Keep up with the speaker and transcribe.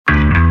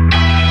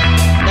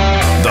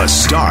The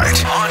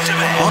Start. On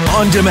demand.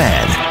 On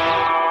demand.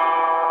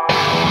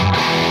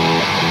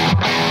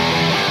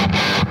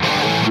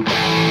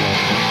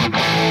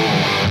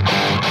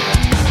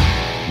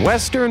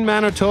 Western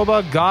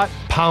Manitoba got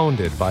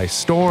pounded by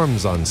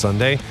storms on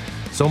Sunday.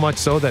 So much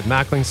so that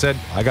Mackling said,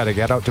 I got to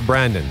get out to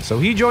Brandon. So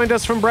he joined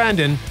us from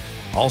Brandon.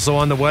 Also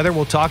on the weather,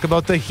 we'll talk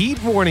about the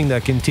heat warning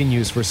that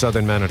continues for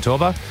southern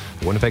Manitoba.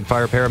 The Winnipeg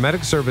Fire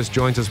Paramedic Service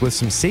joins us with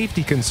some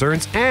safety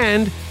concerns,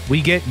 and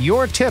we get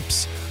your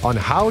tips on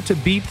how to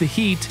beat the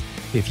heat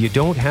if you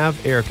don't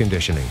have air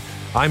conditioning.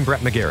 I'm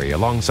Brett McGarry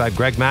alongside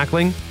Greg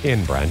Mackling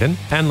in Brandon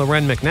and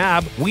Loren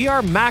McNabb. We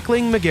are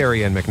Mackling,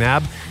 McGarry, and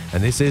McNabb,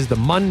 and this is the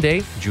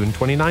Monday, June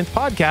 29th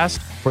podcast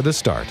for The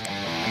Start.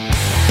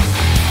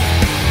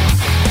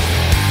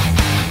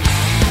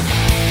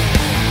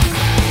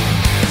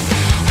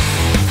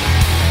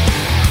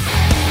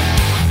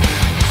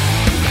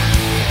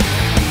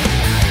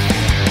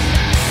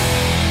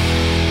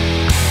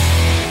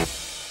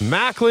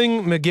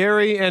 Mackling,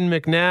 McGarry, and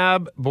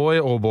McNabb, boy,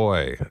 oh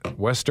boy,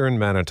 Western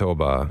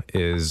Manitoba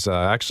is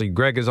actually,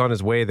 Greg is on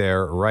his way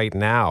there right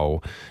now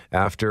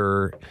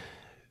after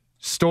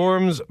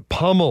storms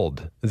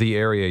pummeled the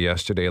area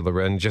yesterday,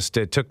 Loren.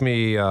 It took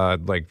me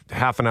like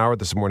half an hour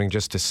this morning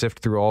just to sift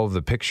through all of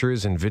the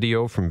pictures and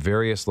video from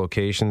various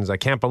locations. I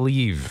can't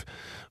believe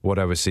what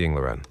I was seeing,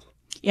 Loren.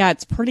 Yeah,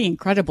 it's pretty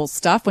incredible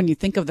stuff when you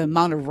think of the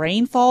amount of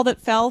rainfall that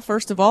fell.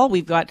 First of all,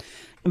 we've got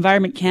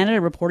Environment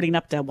Canada reporting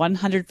up to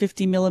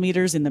 150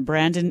 millimeters in the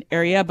Brandon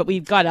area, but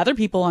we've got other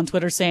people on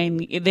Twitter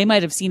saying they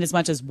might have seen as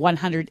much as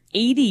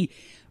 180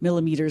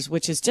 millimeters,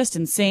 which is just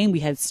insane. We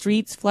had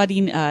streets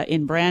flooding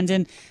in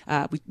Brandon.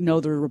 We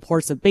know there were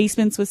reports of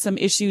basements with some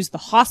issues. The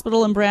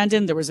hospital in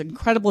Brandon, there was an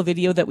incredible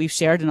video that we've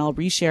shared, and I'll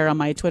reshare on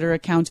my Twitter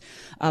account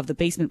of the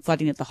basement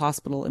flooding at the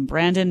hospital in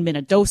Brandon.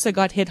 Minnedosa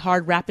got hit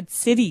hard. Rapid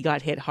City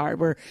got hit hard.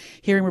 We're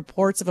hearing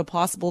reports of a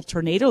possible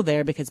tornado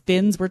there because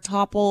bins were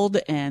toppled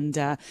and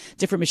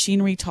different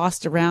machinery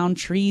tossed around,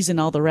 trees and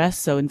all the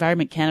rest. So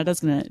Environment Canada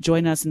is going to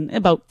join us in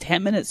about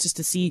 10 minutes just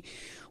to see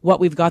what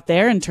we've got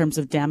there in terms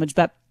of damage.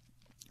 But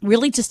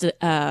really just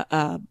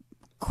a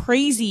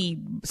crazy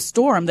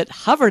storm that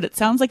hovered. It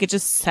sounds like it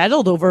just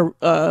settled over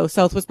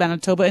southwest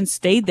Manitoba and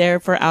stayed there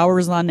for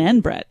hours on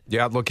end, Brett.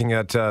 Yeah, looking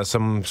at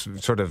some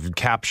sort of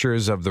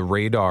captures of the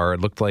radar, it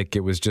looked like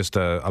it was just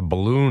a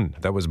balloon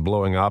that was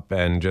blowing up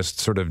and just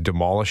sort of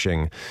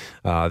demolishing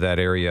that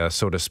area,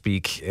 so to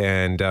speak.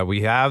 And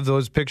we have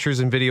those pictures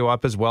and video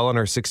up as well on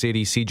our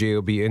 680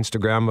 CJOB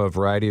Instagram, a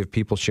variety of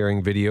people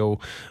sharing video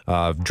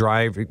of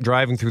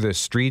driving through the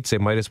streets. They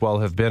might as well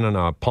have been on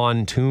a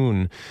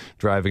pontoon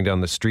driving down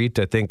the street.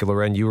 I think,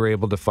 Loren, you were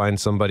able to find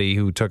somebody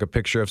who took a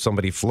picture of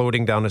somebody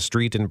floating down a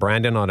street in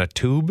Brandon on a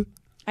tube.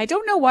 I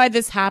don't know why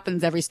this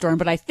happens every storm,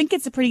 but I think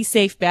it's a pretty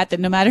safe bet that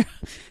no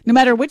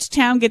matter which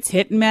town gets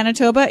hit in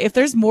Manitoba, if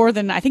there's more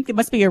than, I think there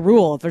must be a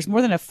rule, if there's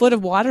more than a foot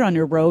of water on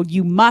your road,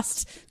 you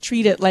must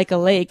treat it like a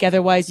lake.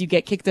 Otherwise you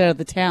get kicked out of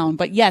the town.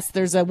 But yes,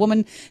 there's a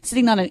woman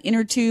sitting on an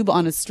inner tube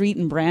on a street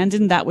in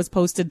Brandon that was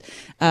posted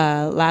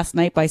last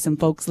night by some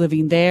folks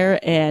living there.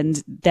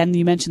 And then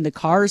you mentioned the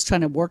cars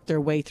trying to work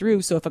their way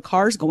through. So if a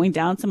car's going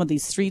down some of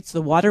these streets,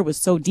 the water was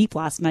so deep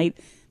last night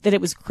that it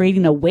was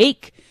creating a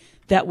wake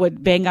that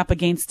would bang up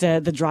against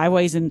the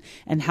driveways and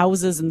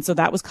houses. And so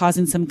that was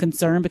causing some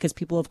concern because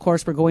people, of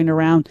course, were going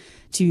around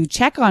to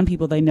check on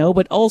people they know.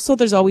 But also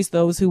there's always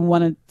those who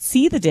want to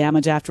see the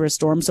damage after a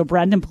storm. So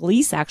Brandon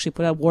Police actually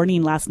put a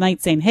warning last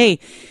night saying, hey,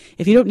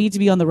 if you don't need to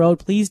be on the road,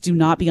 please do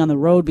not be on the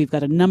road. We've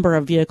got a number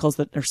of vehicles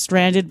that are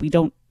stranded. We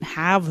don't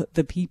have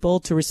the people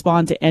to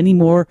respond to any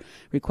more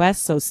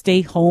requests. So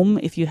stay home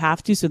if you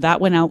have to. So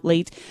that went out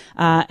late.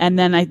 And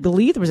then I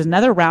believe there was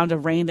another round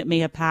of rain that may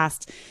have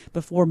passed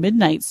before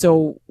midnight.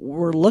 So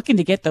we're looking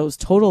to get those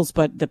totals,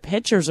 but the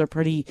pictures are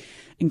pretty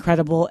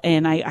incredible.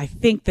 And I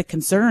think the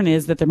concern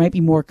is that there might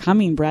be more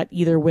coming, Brett,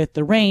 either with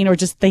the rain or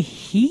just the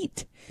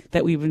heat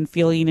that we've been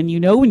feeling. And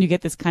you know, when you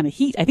get this kind of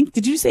heat, I think,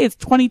 did you say it's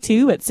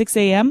 22 at 6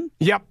 a.m.?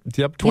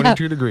 Yep,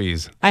 22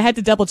 degrees. I had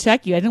to double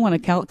check you. I didn't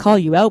want to call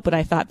you out, but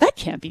I thought that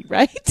can't be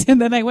right.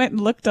 And then I went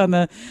and looked on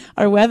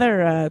our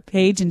weather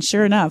page, and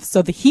sure enough,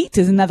 so the heat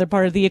is another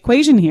part of the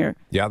equation here.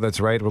 Yeah, that's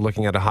right. We're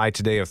looking at a high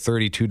today of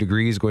 32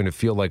 degrees, going to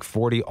feel like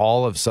 40,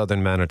 all of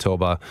southern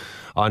Manitoba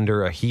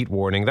under a heat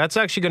warning. That's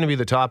actually going to be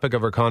the topic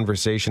of our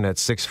conversation at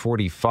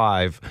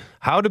 6:45.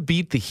 How to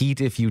beat the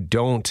heat if you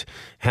don't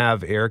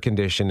have air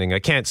conditioning. I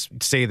can't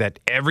say that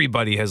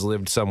everybody has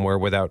lived somewhere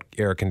without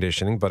air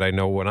conditioning, but I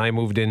know when I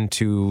moved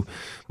into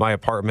my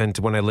apartment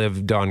when I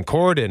lived on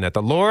Corydon at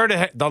the Lord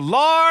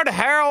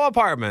Harrow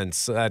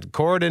Apartments at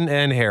Corydon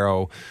and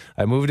Harrow,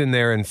 I moved in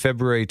there in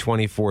February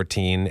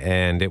 2014,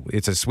 and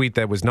it's a suite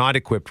that was not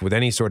equipped with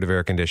any sort of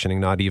air conditioning,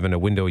 not even a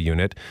window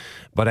unit,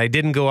 but I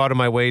didn't go out of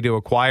my way to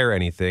acquire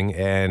anything.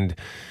 And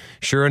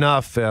sure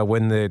enough,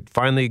 when it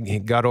finally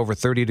got over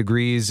 30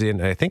 degrees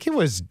in, I think it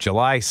was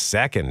July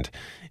 2nd,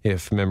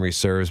 if memory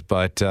serves,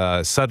 but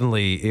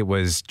suddenly it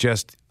was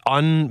just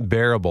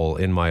unbearable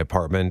in my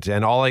apartment,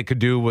 and all I could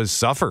do was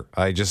suffer.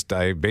 I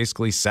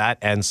basically sat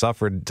and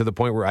suffered to the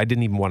point where I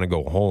didn't even want to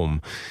go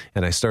home.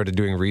 And I started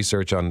doing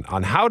research on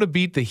how to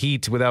beat the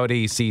heat without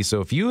AC.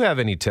 So if you have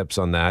any tips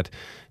on that,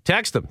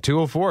 text them,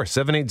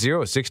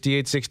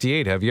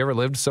 204-780-6868. Have you ever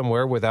lived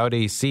somewhere without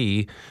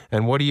AC?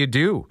 And what do you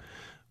do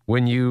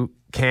when you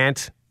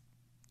can't,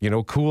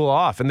 cool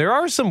off? And there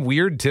are some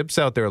weird tips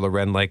out there,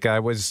 Loren. Like, I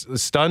was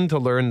stunned to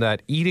learn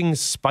that eating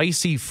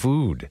spicy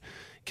food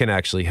can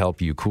actually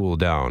help you cool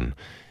down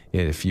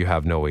if you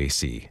have no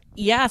AC.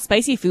 Yeah,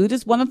 spicy food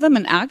is one of them.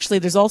 And actually,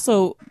 there's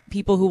also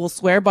people who will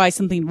swear by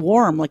something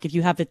warm. Like if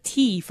you have a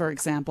tea, for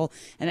example,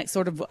 and it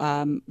sort of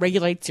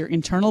regulates your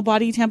internal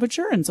body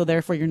temperature. And so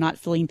therefore, you're not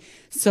feeling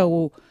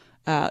so...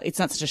 it's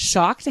not such a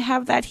shock to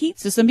have that heat.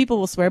 So some people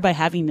will swear by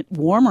having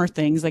warmer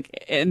things,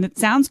 and it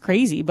sounds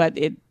crazy, but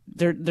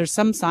there's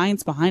some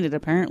science behind it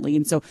apparently.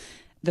 And so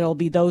there'll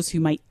be those who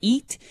might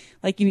eat,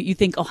 like you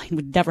think, I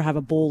would never have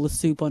a bowl of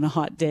soup on a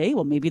hot day.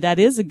 Well, maybe that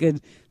is a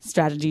good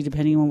strategy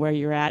depending on where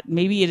you're at.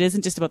 Maybe it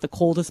isn't just about the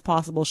coldest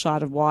possible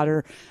shot of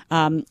water.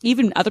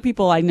 Even other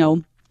people I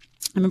know,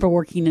 I remember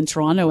working in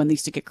Toronto and they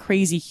used to get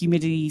crazy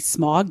humidity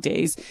smog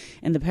days,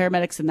 and the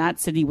paramedics in that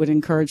city would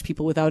encourage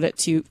people without it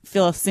to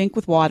fill a sink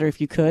with water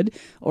if you could,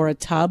 or a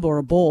tub or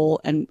a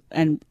bowl, and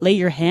lay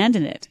your hand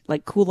in it,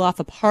 like cool off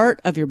a part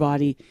of your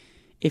body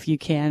if you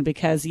can,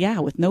 because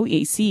with no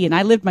AC, and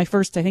I lived my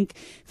first, I think,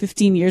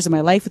 15 years of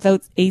my life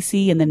without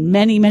AC, and then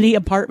many, many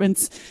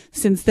apartments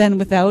since then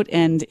without,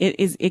 and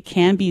it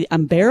can be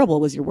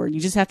unbearable, was your word. You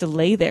just have to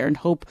lay there and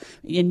hope,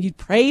 and you'd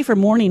pray for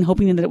morning,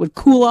 hoping that it would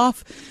cool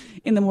off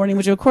in the morning,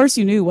 which of course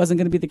you knew wasn't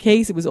going to be the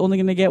case. It was only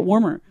going to get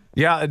warmer.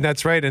 Yeah, and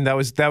that's right. And that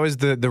was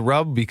the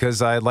rub, because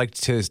I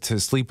liked to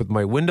sleep with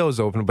my windows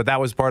open. But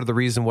that was part of the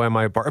reason why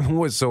my apartment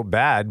was so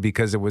bad,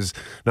 because it was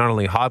not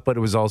only hot, but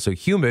it was also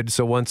humid.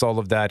 So once all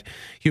of that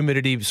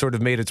humidity sort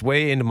of made its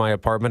way into my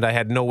apartment, I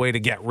had no way to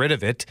get rid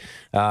of it.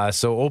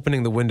 So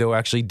opening the window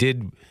actually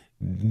didn't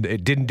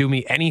do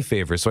me any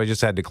favor. So I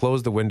just had to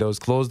close the windows,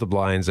 close the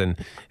blinds, and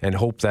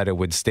hope that it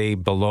would stay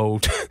below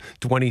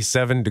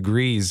 27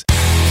 degrees.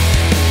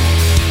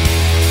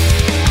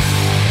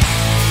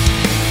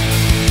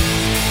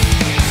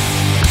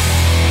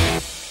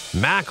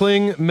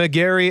 Mackling,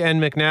 McGarry,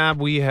 and McNabb,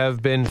 we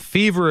have been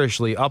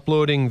feverishly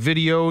uploading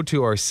video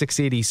to our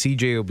 680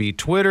 CJOB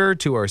Twitter,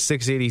 to our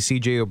 680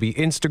 CJOB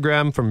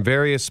Instagram from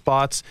various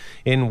spots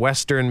in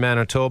Western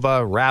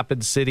Manitoba,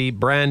 Rapid City,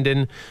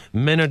 Brandon,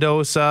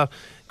 Minnedosa.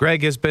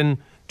 Greg has been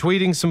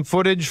tweeting some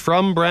footage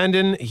from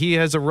Brandon. He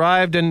has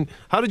arrived, and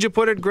how did you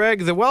put it,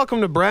 Greg? The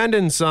Welcome to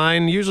Brandon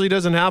sign usually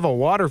doesn't have a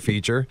water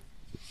feature.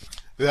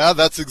 Yeah,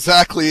 that's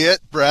exactly it,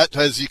 Brett.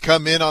 As you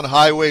come in on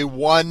Highway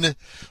 1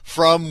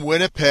 from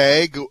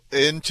Winnipeg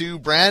into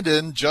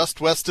Brandon, just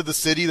west of the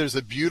city, there's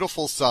a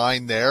beautiful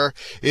sign there.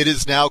 It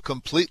is now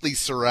completely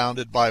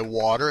surrounded by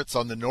water. It's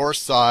on the north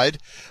side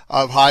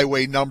of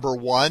Highway number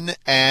 1,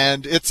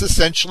 and it's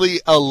essentially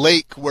a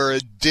lake where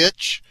a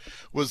ditch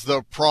was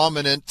the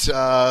prominent,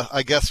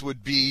 I guess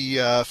would be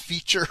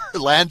feature,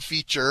 land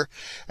feature.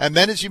 And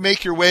then as you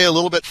make your way a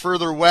little bit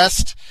further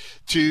west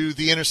to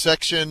the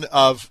intersection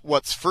of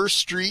what's First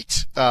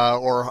Street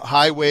or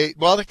Highway,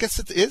 well, I guess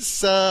it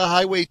is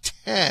Highway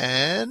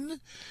 10.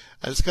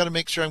 I just got to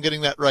make sure I'm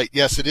getting that right.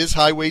 Yes, it is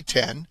Highway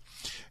 10.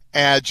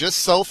 And just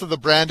south of the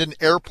Brandon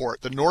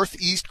Airport, the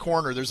northeast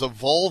corner, there's a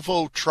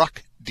Volvo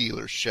truck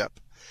dealership.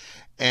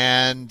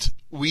 And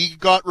we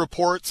got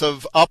reports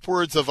of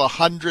upwards of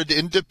 100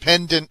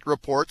 independent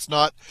reports,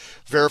 not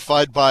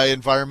verified by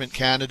Environment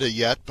Canada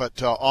yet,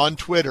 but on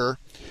Twitter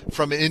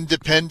from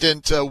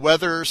independent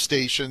weather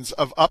stations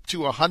of up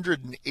to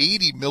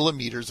 180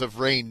 millimeters of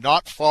rain,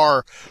 not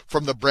far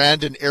from the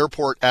Brandon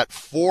Airport at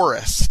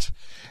Forest.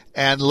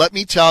 And let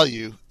me tell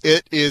you,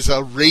 it is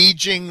a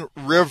raging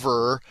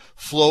river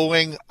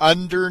flowing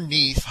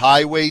underneath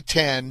Highway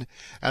 10,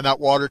 and that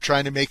water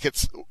trying to make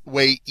its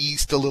way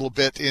east a little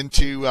bit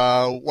into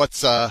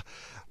what's a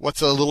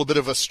little bit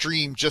of a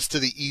stream just to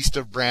the east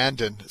of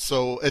Brandon.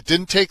 So it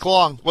didn't take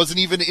long. Wasn't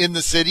even in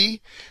the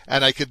city,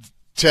 and I could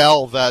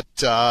tell that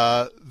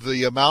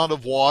the amount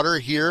of water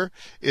here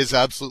is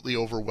absolutely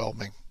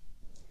overwhelming.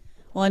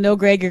 Well, I know,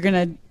 Greg, you're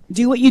going to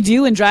do what you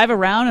do and drive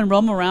around and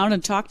roam around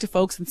and talk to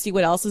folks and see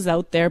what else is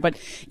out there. But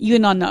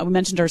even on, we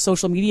mentioned our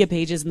social media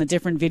pages and the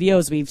different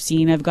videos we've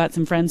seen. I've got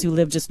some friends who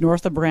live just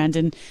north of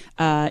Brandon,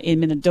 in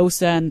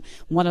Minnedosa, and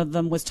one of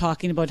them was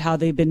talking about how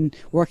they've been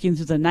working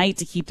through the night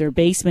to keep their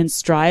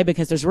basements dry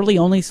because there's really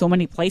only so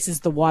many places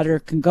the water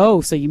can go.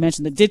 So you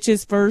mentioned the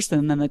ditches first,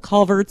 and then the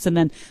culverts, and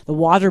then the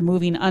water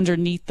moving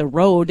underneath the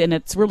road. And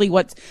it's really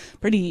what's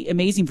pretty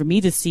amazing for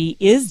me to see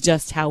is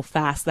just how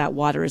fast that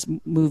water is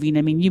moving.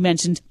 I mean, you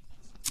mentioned,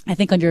 I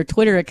think on your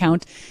Twitter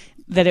account,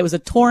 that it was a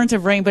torrent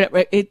of rain, but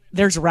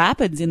there's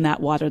rapids in that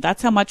water.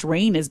 That's how much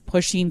rain is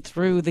pushing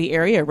through the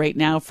area right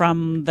now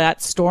from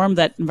that storm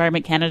that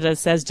Environment Canada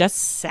says just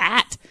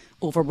sat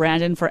over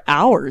Brandon for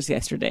hours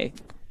yesterday.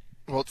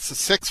 Well, it's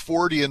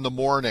 6:40 in the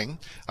morning.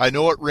 I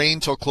know it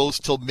rained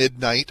till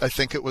midnight. I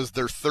think it was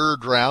their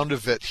third round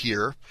of it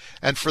here.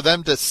 And for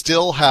them to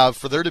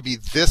for there to be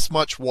this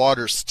much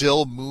water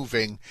still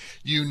moving,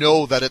 you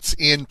know that it's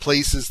in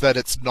places that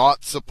it's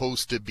not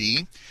supposed to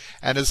be.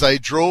 And as I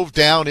drove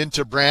down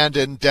into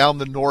Brandon, down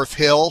the North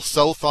Hill,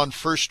 south on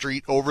First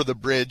Street, over the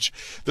bridge,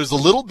 there's a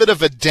little bit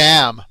of a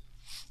dam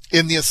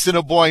in the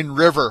Assiniboine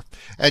River,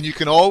 and you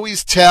can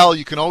always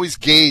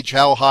gauge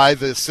how high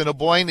the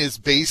Assiniboine is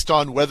based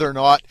on whether or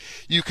not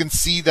you can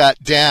see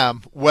that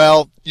dam.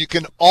 Well, you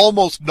can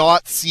almost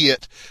not see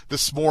it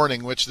this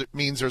morning, which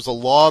means there's a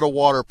lot of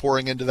water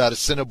pouring into that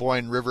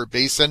Assiniboine River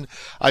basin.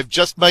 I've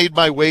just made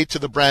my way to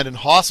the Brandon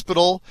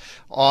Hospital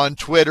on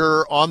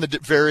Twitter, on the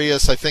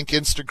various, I think,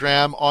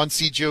 Instagram, on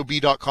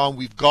cjob.com.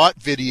 We've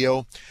got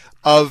video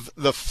of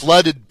the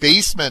flooded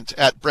basement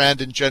at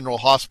Brandon General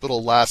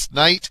Hospital last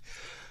night.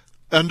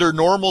 Under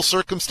normal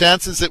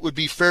circumstances, it would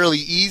be fairly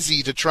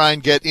easy to try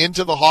and get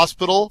into the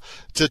hospital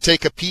to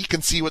take a peek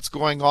and see what's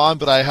going on,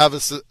 but I have a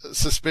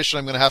suspicion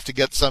I'm going to have to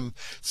get some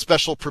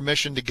special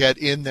permission to get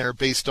in there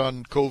based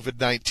on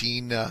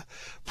COVID-19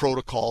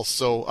 protocols.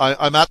 So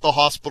I'm at the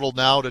hospital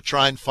now to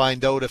try and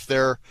find out if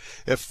they're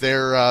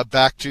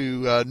back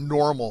to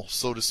normal,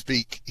 so to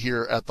speak,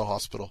 here at the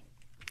hospital.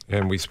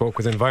 And we spoke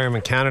with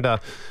Environment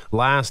Canada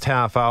last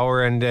half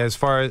hour. And as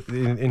far as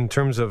in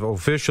terms of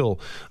official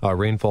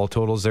rainfall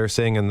totals, they're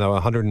saying in the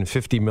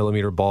 150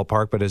 millimeter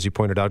ballpark. But as you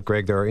pointed out,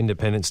 Greg, there are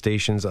independent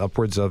stations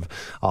upwards of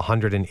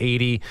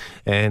 180.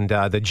 And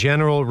the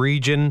general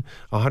region,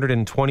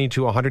 120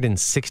 to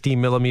 160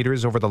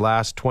 millimeters over the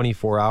last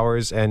 24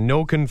 hours. And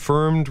no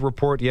confirmed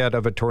report yet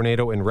of a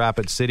tornado in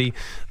Rapid City.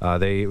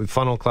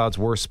 Funnel clouds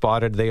were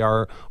spotted. They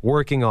are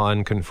working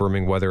on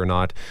confirming whether or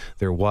not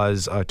there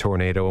was a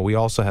tornado. We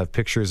also have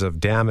pictures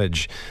of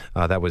damage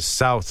that was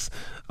south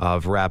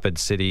of Rapid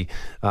City.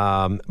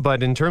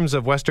 But in terms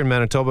of Western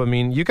Manitoba, I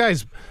mean, you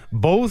guys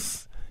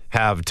both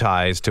have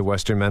ties to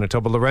Western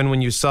Manitoba. Loren,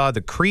 when you saw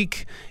the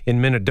creek in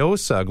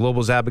Minnedosa,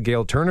 Global's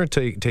Abigail Turner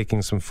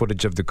taking some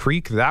footage of the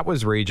creek, that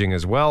was raging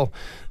as well.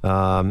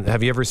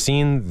 Have you ever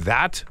seen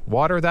that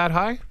water that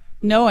high?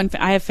 No, and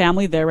I have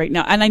family there right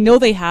now, and I know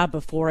they have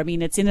before. I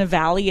mean, it's in a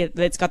valley.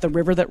 It's got the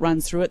river that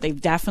runs through it.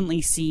 They've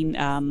definitely seen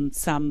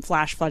some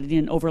flash flooding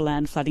and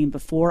overland flooding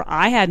before.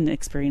 I hadn't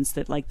experienced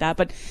it like that,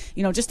 but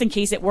just in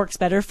case it works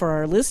better for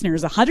our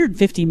listeners,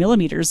 150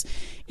 millimeters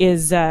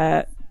is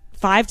 5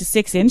 to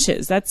 6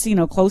 inches. That's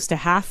close to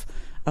half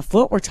a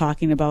foot we're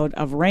talking about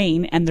of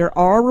rain, and there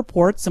are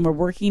reports, and we're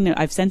working.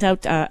 I've sent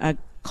out a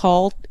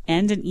call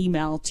and an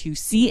email to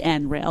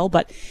CN Rail,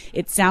 but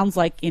it sounds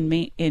like in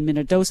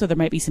Minnedosa there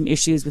might be some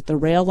issues with the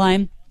rail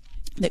line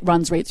that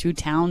runs right through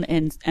town,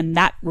 and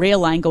that rail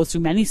line goes through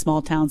many small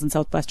towns in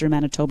southwestern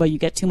Manitoba. You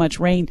get too much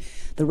rain,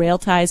 the rail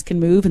ties can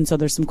move, and so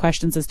there's some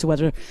questions as to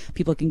whether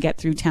people can get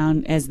through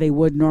town as they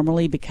would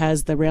normally,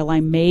 because the rail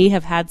line may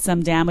have had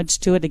some damage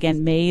to it.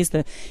 Again, may is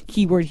the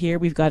key word here.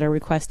 We've got a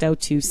request out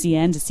to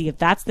CN to see if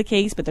that's the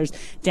case, but there's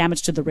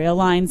damage to the rail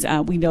lines.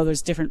 We know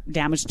there's different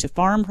damage to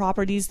farm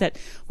properties that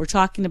we're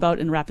talking about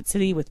in Rapid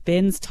City with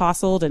bins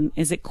tousled, and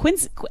is it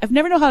I've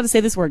never know how to say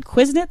this word,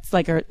 Quiznets,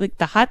 like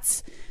the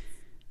huts.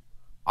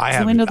 I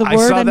had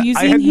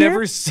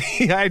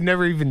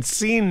never even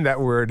seen that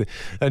word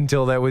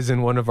until that was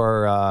in one of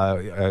our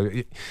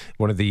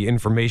one of the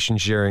information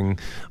sharing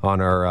on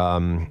our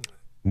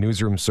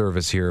newsroom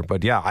service here.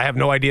 But yeah, I have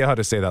no idea how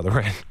to say that,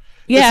 Lorraine.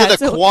 Yeah, is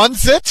it a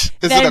Quonset?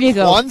 Is it a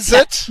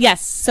Quonset?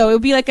 Yes. So it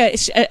would be like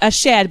a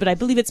shed, but I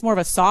believe it's more of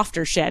a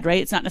softer shed,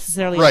 right? It's not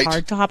necessarily a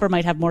hard top, or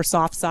might have more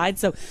soft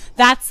sides. So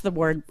that's the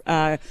word.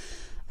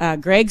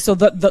 Greg, so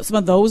some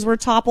of those were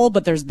toppled,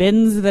 but there's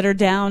bins that are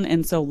down,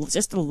 and so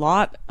just a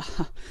lot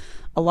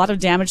of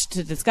damage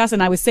to discuss.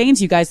 And I was saying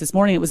to you guys this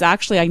morning, it was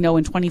actually, I know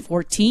in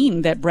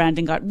 2014 that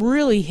Brandon got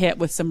really hit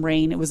with some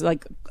rain. It was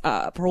like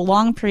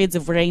prolonged periods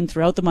of rain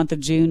throughout the month of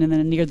June, and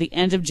then near the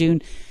end of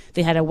June,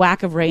 they had a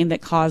whack of rain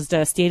that caused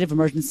a state of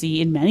emergency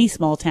in many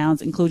small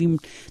towns, including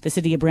the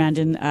city of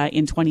Brandon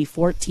in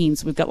 2014.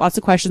 So we've got lots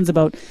of questions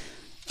about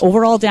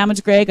overall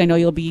damage, Greg. I know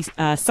you'll be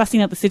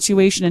sussing out the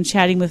situation and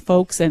chatting with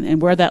folks and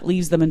where that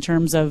leaves them in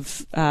terms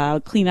of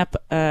cleanup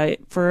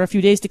for a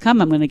few days to come,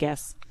 I'm going to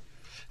guess.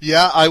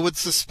 Yeah, I would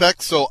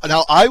suspect so.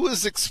 Now, I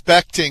was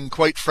expecting,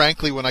 quite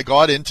frankly, when I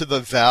got into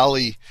the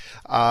valley,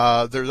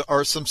 there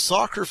are some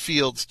soccer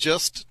fields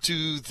just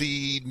to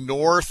the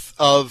north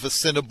of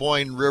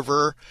Assiniboine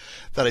River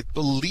that I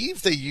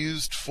believe they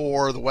used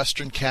for the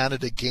Western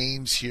Canada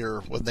games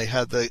here when they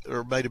had or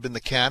it might have been the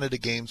Canada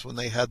games when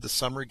they had the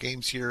summer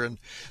games here in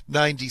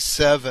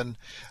 97.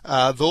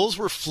 Those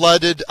were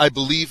flooded, I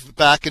believe,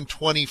 back in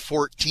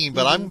 2014,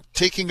 but I'm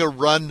taking a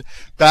run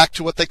back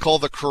to what they call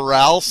the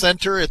Corral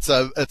Center. It's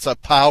a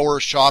power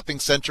shopping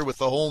center with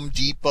a Home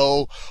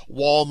Depot,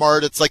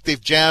 Walmart. It's like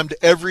they've jammed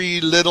every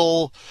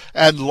little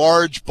and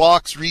large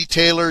box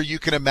retailer you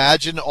can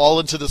imagine all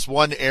into this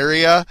one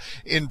area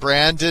in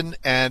Brandon,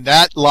 and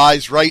that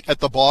lies right at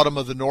the bottom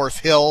of the North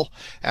Hill.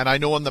 And I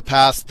know in the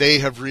past they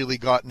have really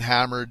gotten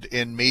hammered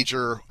in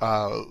major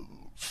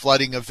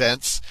flooding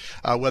events,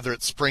 whether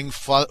it's spring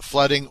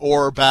flooding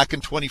or back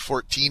in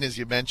 2014, as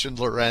you mentioned,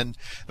 Loren.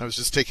 And I was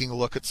just taking a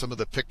look at some of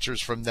the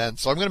pictures from then.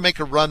 So I'm going to make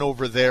a run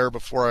over there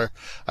before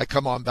I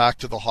come on back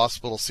to the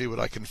hospital, see what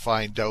I can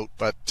find out.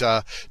 But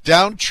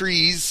down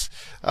trees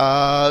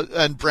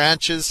and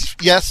branches,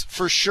 yes,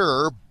 for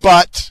sure,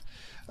 but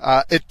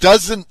it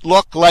doesn't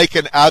look like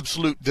an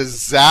absolute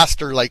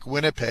disaster like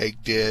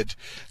Winnipeg did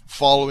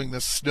following the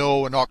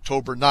snow on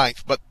October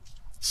 9th, but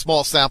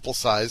small sample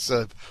size.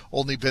 I've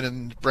only been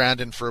in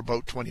Brandon for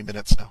about 20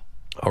 minutes now.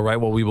 All right,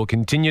 well, we will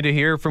continue to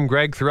hear from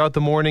Greg throughout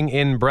the morning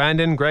in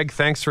Brandon. Greg,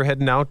 thanks for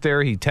heading out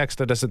there. He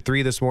texted us at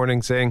 3 this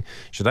morning saying,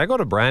 should I go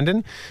to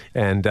Brandon?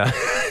 And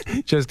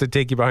just to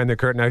take you behind the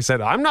curtain, I said,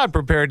 I'm not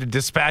prepared to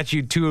dispatch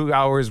you 2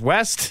 hours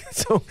west,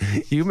 so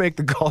you make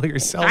the call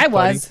yourself, I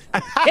buddy. was.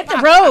 Hit the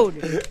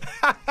road.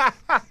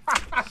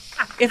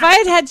 If I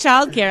had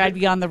childcare, I'd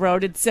be on the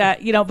road. It's,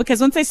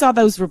 because once I saw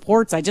those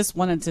reports, I just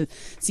wanted to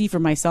see for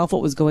myself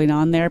what was going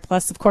on there.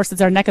 Plus, of course, it's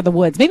our neck of the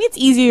woods. Maybe it's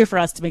easier for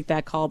us to make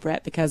that call,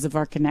 Brett, because of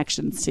our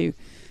connections to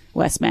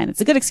Westman.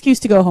 It's a good excuse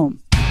to go home.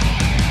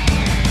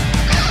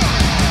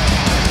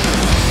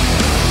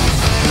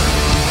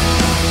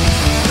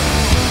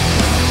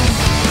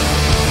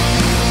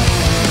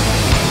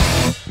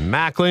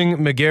 Mackling,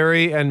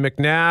 McGarry, and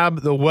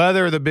McNabb. The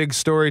weather, the big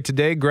story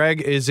today. Greg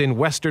is in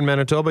Western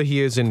Manitoba.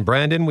 He is in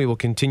Brandon. We will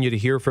continue to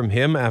hear from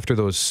him after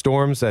those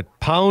storms that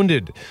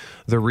pounded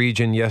the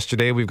region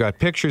yesterday. We've got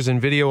pictures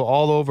and video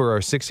all over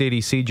our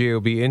 680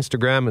 CJOB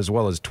Instagram as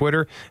well as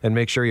Twitter. And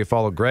make sure you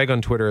follow Greg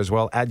on Twitter as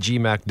well, at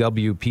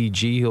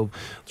GMACWPG. He'll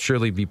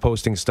surely be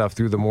posting stuff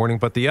through the morning.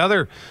 But the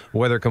other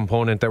weather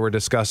component that we're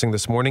discussing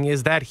this morning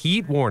is that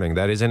heat warning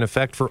that is in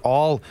effect for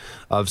all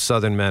of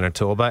southern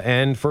Manitoba.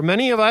 And for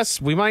many of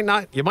us, you might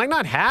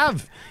not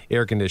have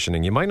air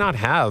conditioning. You might not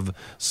have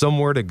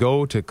somewhere to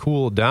go to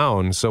cool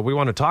down. So we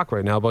want to talk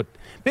right now about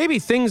maybe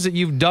things that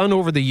you've done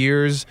over the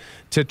years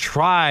to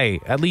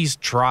at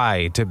least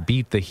try to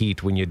beat the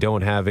heat when you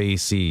don't have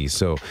AC.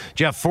 So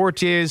Jeff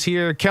Fortier is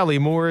here. Kelly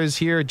Moore is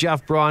here.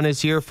 Jeff Braun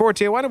is here.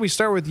 Fortier, why don't we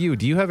start with you?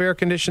 Do you have air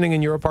conditioning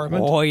in your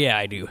apartment? Oh, yeah,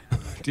 I do.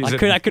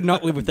 I could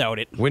not live without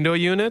it. Window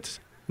unit?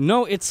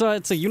 No, it's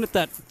a unit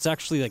that's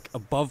actually like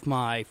above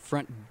my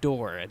front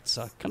door. It's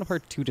kind of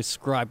hard to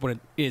describe what it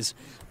is.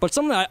 But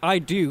something I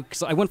do,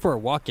 because I went for a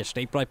walk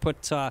yesterday, but I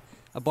put a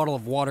bottle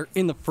of water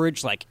in the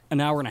fridge like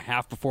an hour and a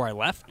half before I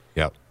left.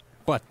 Yep.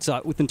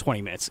 But within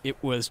 20 minutes, it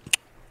was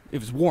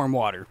warm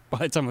water by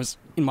the time I was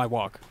in my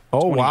walk.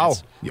 Oh, wow.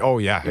 Minutes. Oh,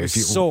 yeah. It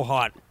was so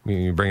hot.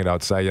 You bring it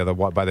outside,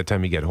 by the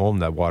time you get home,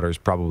 that water is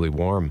probably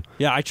warm.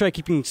 Yeah, I try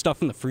keeping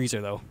stuff in the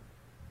freezer, though.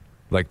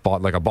 Like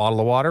a bottle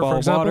of water, for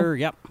example? Water,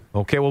 yep.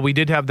 Okay, well, we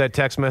did have that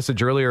text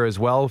message earlier as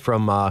well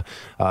from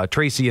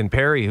Tracy and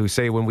Perry, who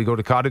say when we go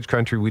to cottage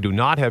country, we do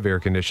not have air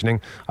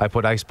conditioning. I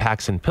put ice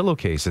packs in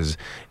pillowcases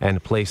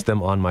and place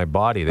them on my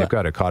body. They've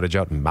got a cottage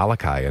out in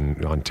Malachi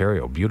in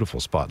Ontario.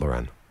 Beautiful spot,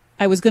 Loren.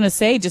 I was going to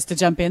say, just to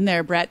jump in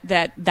there, Brett,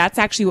 that's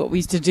actually what we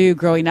used to do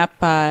growing up.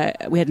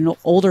 We had an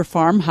older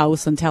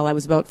farmhouse until I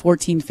was about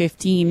 14,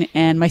 15,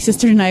 and my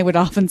sister and I would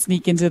often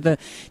sneak into the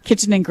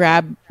kitchen and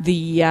grab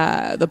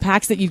the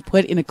packs that you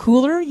put in a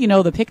cooler,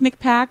 the picnic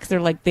packs. They're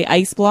like the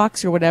ice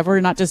blocks or whatever,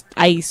 not just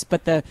ice,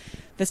 but the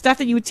stuff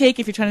that you would take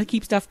if you're trying to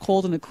keep stuff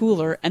cold in a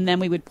cooler, and then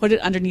we would put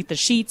it underneath the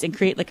sheets and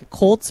create like a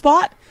cold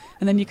spot,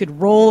 and then you could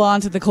roll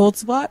onto the cold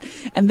spot.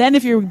 And then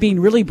if you were being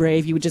really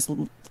brave, you would just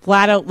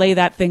flat out lay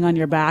that thing on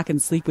your back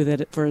and sleep with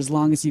it for as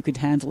long as you could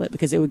handle it,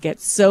 because it would get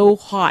so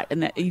hot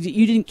and that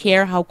you didn't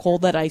care how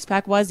cold that ice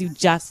pack was. You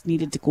just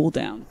needed to cool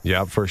down.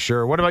 Yeah, for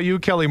sure. What about you,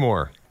 Kelly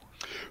Moore?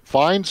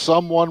 Find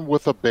someone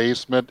with a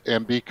basement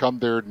and become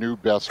their new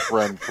best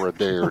friend for a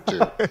day or two.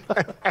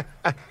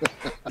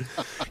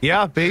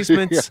 Yeah,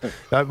 basements.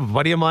 A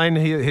buddy of mine,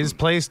 his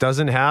place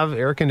doesn't have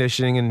air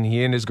conditioning, and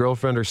he and his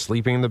girlfriend are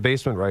sleeping in the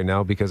basement right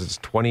now because it's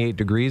 28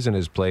 degrees in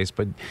his place.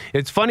 But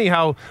it's funny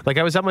how,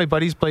 I was at my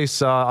buddy's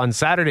place on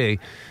Saturday,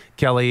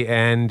 Kelly,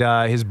 and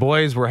his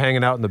boys were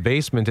hanging out in the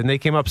basement, and they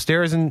came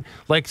upstairs in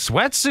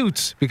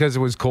sweatsuits because it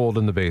was cold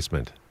in the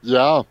basement.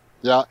 Yeah.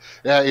 Yeah.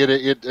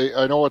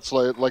 I know it's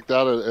like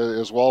that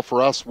as well.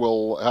 For us,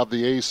 we'll have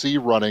the AC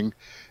running,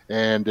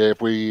 and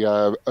if we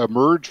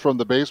emerge from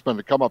the basement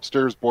and come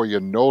upstairs, boy,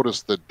 you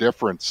notice the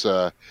difference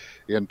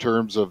in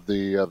terms of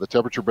the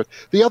temperature. But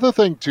the other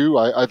thing too,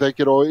 I think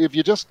if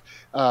you just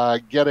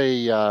get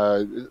there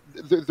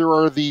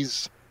are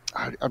these.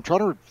 I'm trying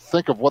to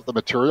think of what the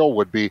material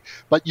would be,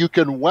 but you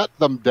can wet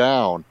them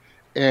down.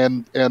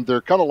 And they're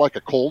kind of like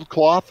a cold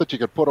cloth that you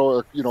can put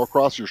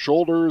across your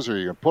shoulders, or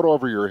you can put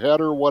over your head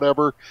or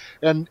whatever.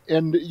 And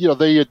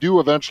they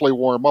do eventually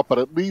warm up, but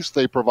at least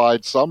they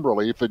provide some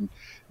relief. And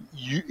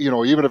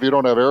even if you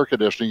don't have air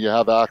conditioning, you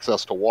have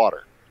access to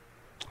water.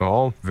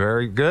 Oh,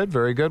 very good,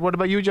 very good. What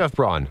about you, Jeff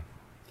Braun?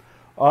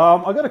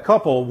 I got a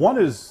couple. One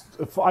is,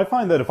 I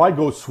find that if I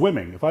go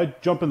swimming, if I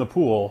jump in the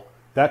pool,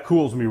 that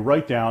cools me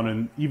right down.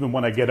 And even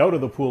when I get out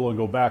of the pool and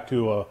go back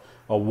to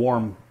a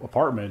warm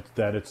apartment,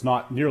 that it's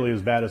not nearly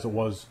as bad as it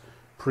was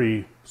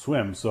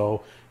pre-swim.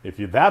 So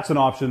That's an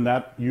option,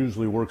 that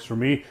usually works for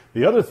me.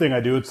 The other thing I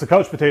do, it's the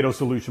couch potato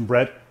solution,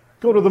 Brett.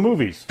 Go to the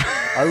movies.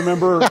 I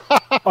remember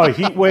a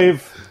heat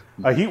wave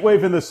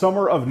in the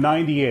summer of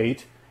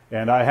 '98,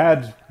 and I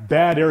had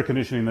bad air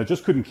conditioning that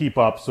just couldn't keep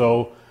up.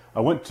 So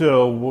I went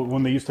to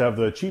when they used to have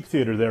the cheap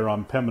theater there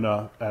on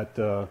Pembina at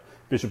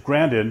Bishop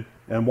Grandin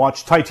and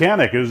watched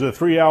Titanic. It was a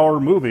 3-hour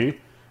movie,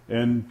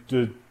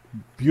 and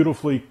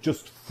beautifully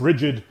just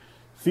frigid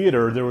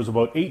theater. There was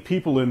about 8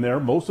 people in there.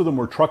 Most of them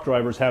were truck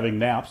drivers having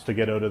naps to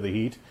get out of the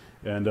heat.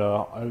 And it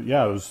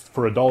was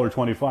for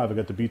 $1.25. I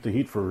got to beat the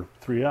heat for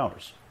 3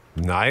 hours.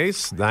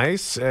 Nice.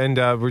 And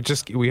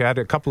we had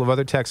a couple of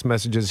other text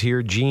messages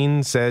here.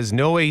 Jean says,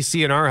 no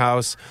AC in our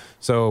house,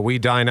 so we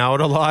dine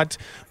out a lot.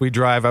 We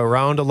drive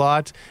around a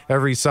lot.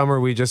 Every summer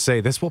we just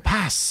say, this will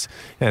pass,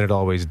 and it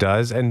always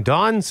does. And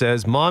Dawn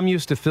says, Mom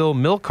used to fill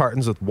milk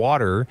cartons with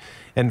water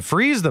and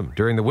freeze them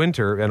during the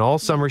winter, and all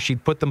summer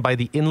she'd put them by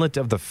the inlet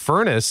of the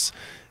furnace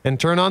and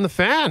turn on the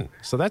fan.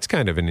 So that's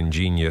kind of an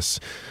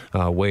ingenious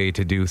way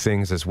to do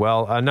things as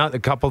well. Not a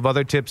couple of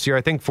other tips here.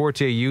 I think, Forte,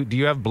 do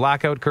you have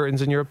blackout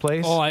curtains in your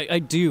place? Oh, I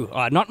do.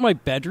 Not in my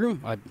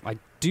bedroom. I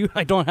do.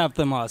 I don't have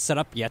them set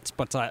up yet,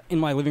 but in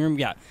my living room,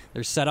 yeah,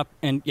 they're set up.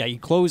 And yeah, you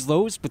close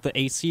those with the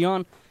AC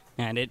on,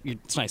 and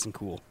it's nice and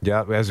cool.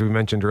 Yeah, as we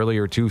mentioned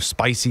earlier too,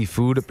 spicy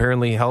food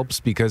apparently helps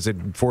because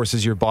it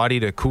forces your body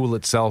to cool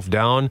itself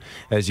down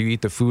as you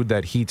eat the food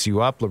that heats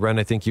you up. Loren,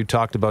 I think you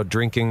talked about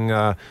drinking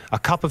a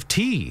cup of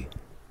tea.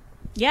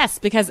 Yes,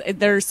 because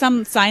there's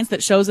some science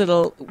that shows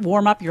it'll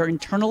warm up your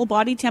internal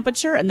body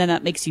temperature, and then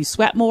that makes you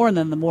sweat more, and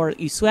then the more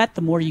you sweat,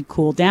 the more you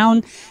cool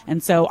down.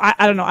 And so,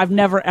 I don't know, I've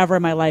never ever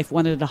in my life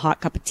wanted a hot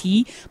cup of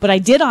tea, but I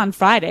did on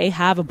Friday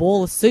have a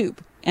bowl of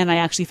soup. And I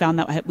actually found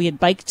that we had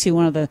biked to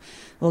one of the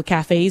little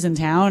cafes in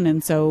town.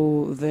 And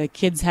so the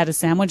kids had a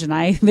sandwich and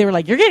they were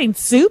like, you're getting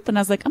soup? And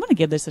I was like, I'm going to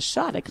give this a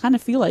shot. I kind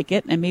of feel like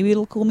it. And maybe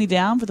it'll cool me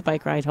down for the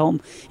bike ride home.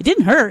 It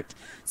didn't hurt.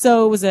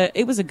 So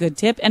it was a good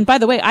tip. And by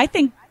the way, I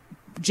think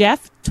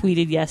Jeff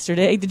tweeted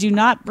yesterday, did you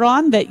not,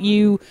 Ron, that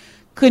you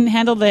couldn't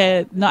handle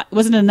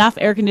wasn't enough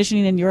air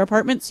conditioning in your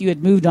apartment, so you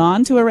had moved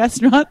on to a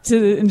restaurant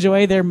to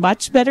enjoy their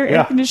much better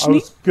air conditioning? I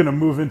was going to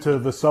move into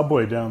the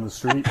Subway down the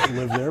street and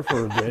live there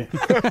for a day.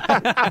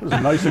 It was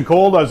nice and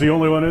cold. I was the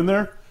only one in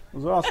there. It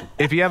was awesome.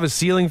 If you have a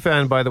ceiling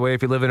fan, by the way,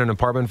 if you live in an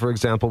apartment, for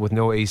example, with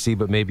no AC,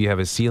 but maybe you have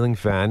a ceiling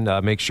fan,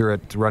 make sure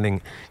it's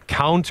running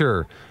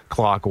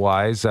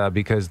counterclockwise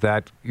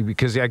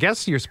because I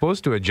guess you're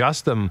supposed to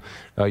adjust them,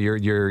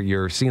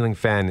 your ceiling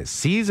fan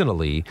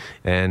seasonally,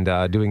 and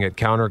doing it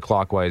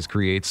counterclockwise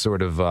creates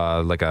sort of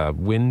like a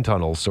wind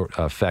tunnel sort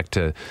of effect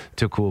to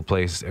cool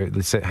place.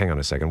 Hang on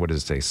a second. What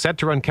does it say? Set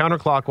to run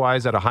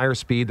counterclockwise at a higher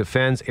speed, the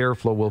fan's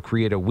airflow will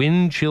create a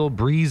wind chill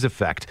breeze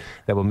effect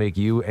that will make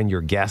you and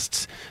your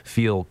guests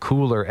feel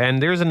cooler.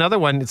 And there's another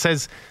one. It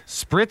says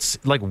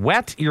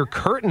wet your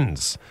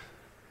curtains.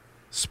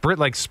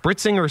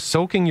 Spritzing or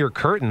soaking your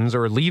curtains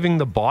or leaving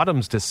the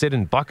bottoms to sit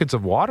in buckets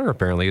of water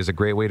apparently is a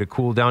great way to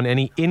cool down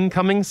any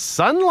incoming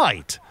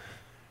sunlight.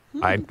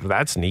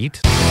 That's neat.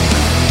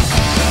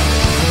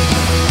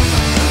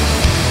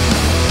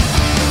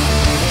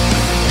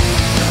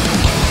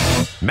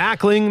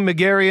 Mackling,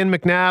 McGarry,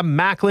 McNabb,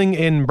 Mackling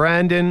in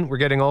Brandon. We're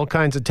getting all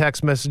kinds of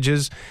text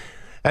messages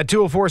at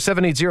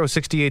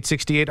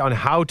 204-780-6868 on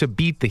how to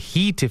beat the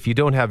heat if you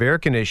don't have air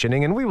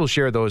conditioning, and we will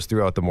share those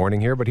throughout the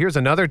morning here. But here's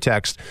another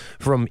text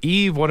from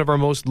Eve, one of our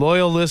most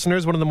loyal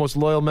listeners, one of the most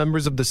loyal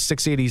members of the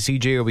 680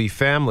 CJOB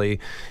family,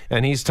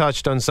 and he's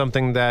touched on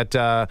something that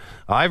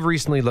I've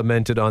recently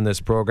lamented on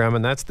this program,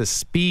 and that's the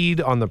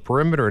speed on the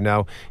perimeter.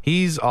 Now,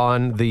 he's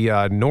on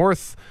the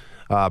north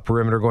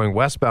perimeter going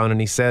westbound, and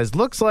he says,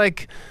 looks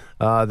like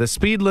the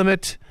speed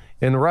limit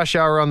in rush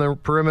hour on the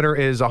perimeter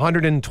is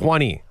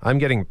 120. I'm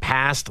getting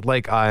passed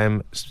like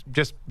I'm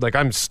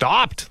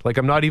stopped, like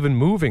I'm not even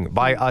moving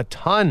by a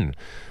ton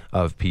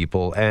of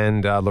people.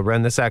 And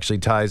Loren, this actually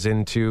ties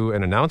into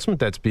an announcement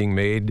that's being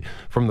made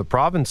from the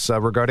province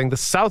regarding the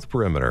south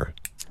perimeter.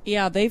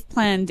 Yeah, they've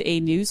planned a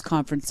news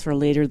conference for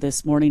later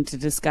this morning to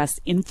discuss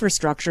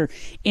infrastructure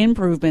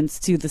improvements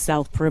to the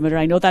south perimeter.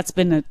 I know that's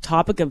been a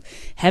topic of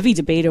heavy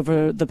debate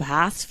over the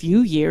past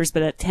few years,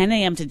 but at 10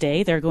 a.m.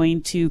 today, they're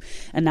going to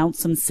announce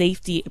some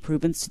safety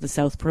improvements to the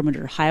south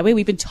perimeter highway.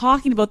 We've been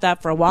talking about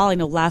that for a while. I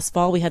know last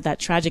fall we had that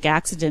tragic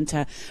accident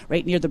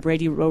right near the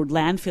Brady Road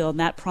landfill, and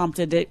that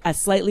prompted a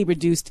slightly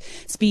reduced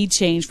speed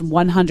change from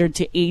 100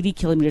 to 80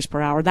 kilometers per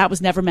hour. That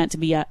was never meant to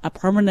be a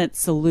permanent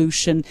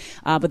solution,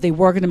 but they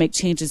were going to make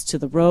changes to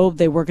the road.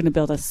 They were going to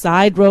build a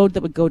side road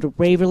that would go to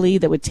Waverley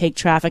that would take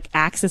traffic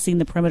accessing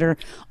the perimeter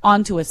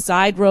onto a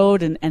side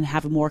road and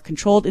have a more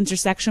controlled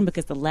intersection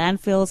because the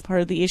landfill is part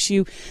of the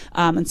issue.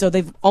 And so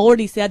they've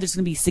already said there's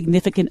going to be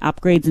significant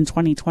upgrades in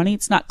 2020.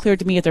 It's not clear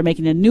to me if they're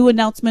making a new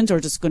announcement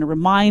or just going to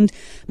remind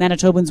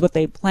Manitobans what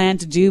they plan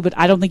to do, but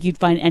I don't think you'd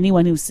find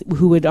anyone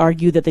who would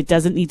argue that there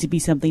doesn't need to be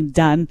something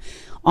done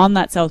on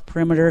that south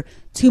perimeter.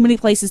 Too many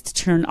places to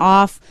turn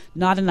off,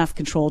 not enough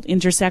controlled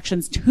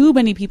intersections, too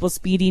many people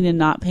speeding and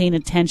not paying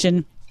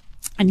attention.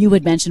 And you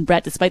had mentioned,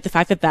 Brett, despite the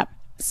fact that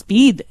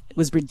speed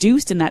was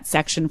reduced in that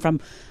section from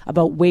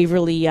about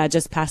Waverly,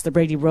 just past the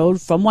Brady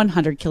Road, from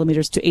 100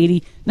 kilometers to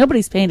 80.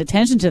 Nobody's paying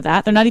attention to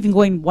that. They're not even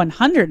going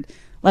 100,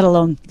 let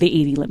alone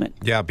the 80 limit.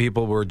 Yeah,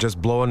 people were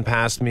just blowing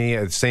past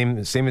me, same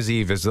as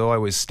Eve, as though I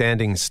was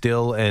standing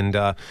still. And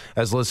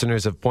as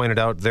listeners have pointed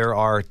out, there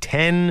are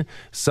 10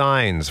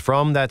 signs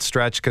from that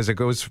stretch, because it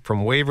goes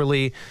from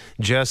Waverly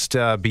just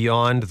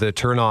beyond the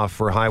turnoff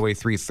for Highway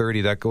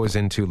 330 that goes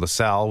into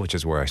LaSalle, which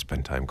is where I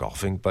spend time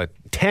golfing. But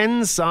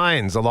 10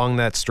 signs along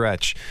that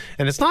stretch.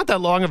 And it's not that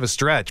long of a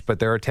stretch, but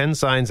there are 10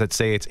 signs that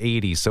say it's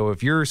 80. So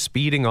if you're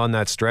speeding on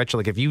that stretch,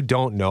 like if you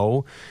don't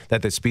know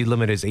that the speed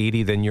limit is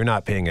 80, then you're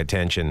not paying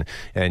attention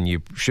and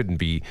you shouldn't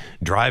be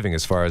driving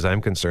as far as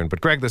I'm concerned.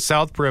 But Greg, the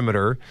South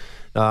Perimeter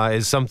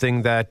is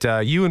something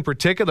that you in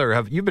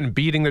particular you've been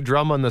beating the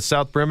drum on the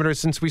South Perimeter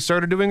since we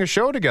started doing a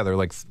show together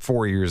like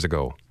 4 years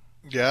ago.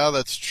 Yeah,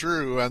 that's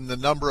true. And the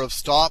number of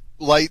stop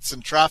lights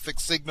and traffic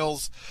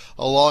signals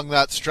along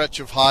that stretch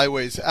of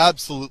highway is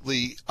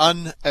absolutely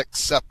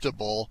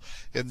unacceptable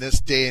in this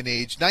day and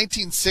age.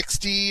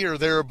 1960 or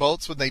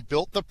thereabouts, when they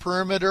built the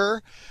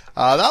perimeter,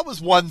 that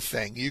was one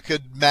thing. You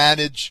could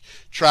manage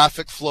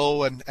traffic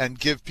flow and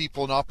give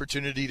people an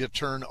opportunity to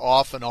turn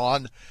off and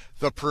on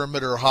the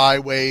perimeter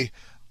highway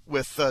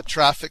with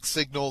traffic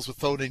signals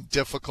without any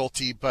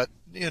difficulty. But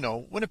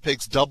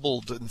Winnipeg's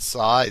doubled in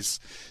size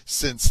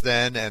since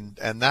then,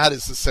 and that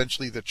is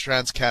essentially the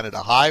Trans-Canada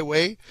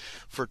Highway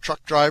for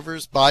truck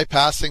drivers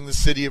bypassing the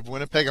city of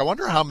Winnipeg. I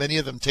wonder how many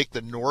of them take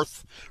the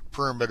North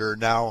Perimeter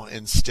now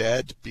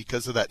instead,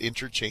 because of that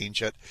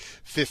interchange at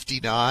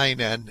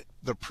 59 and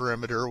the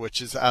perimeter,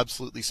 which is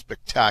absolutely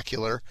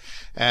spectacular.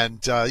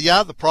 And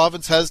the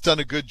province has done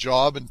a good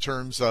job in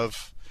terms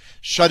of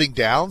shutting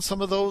down some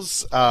of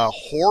those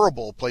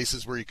horrible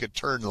places where you could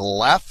turn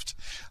left.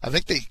 I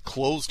think they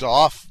closed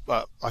off,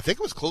 I think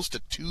it was close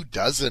to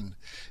 24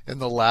 in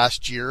the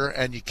last year,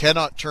 and you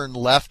cannot turn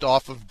left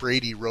off of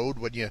Brady Road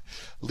when you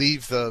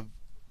leave the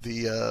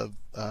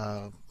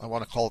I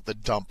want to call it the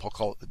dump. I'll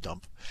call it the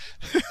dump.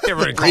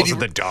 Everyone calls it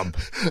the dump.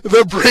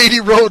 The Brady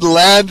Road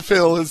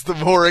landfill is the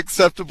more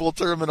acceptable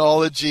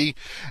terminology.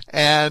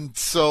 And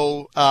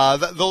so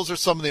those are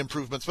some of the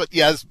improvements. But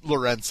yeah, as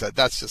Loren said,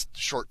 that's just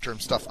short-term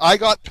stuff. I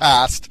got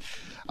past.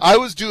 I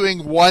was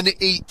doing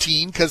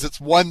 118 because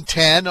it's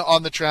 110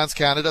 on the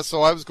Trans-Canada,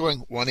 so I was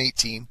going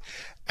 118.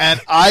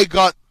 And I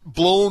got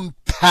blown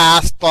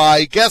past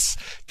by, guess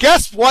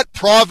what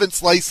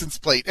province license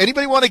plate?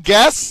 Anybody want to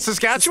guess?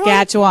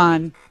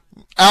 Saskatchewan.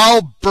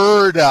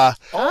 Alberta.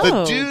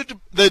 Oh.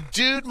 The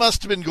dude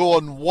must have been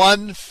going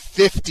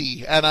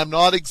 150, and I'm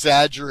not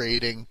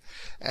exaggerating,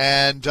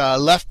 and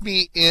left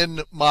me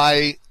in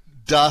my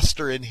dust,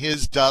 or in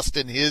his dust,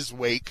 in his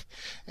wake.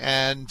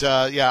 And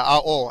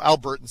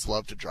Albertans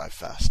love to drive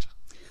fast.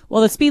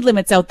 Well, the speed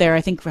limits out there,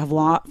 I think, have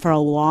for a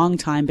long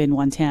time been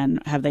 110,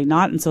 have they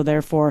not? And so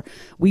therefore,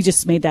 we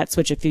just made that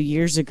switch a few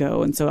years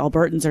ago. And so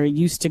Albertans are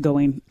used to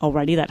going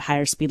already that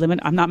higher speed limit.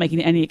 I'm not making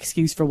any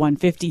excuse for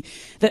 150.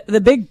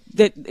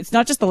 It's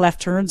not just the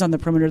left turns on the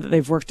perimeter that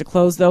they've worked to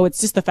close, though. It's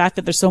just the fact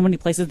that there's so many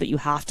places that you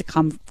have to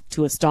come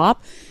to a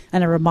stop.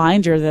 And a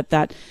reminder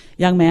that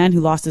young man who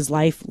lost his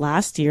life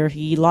last year,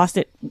 he lost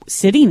it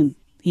sitting.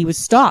 He was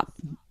stopped,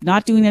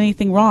 not doing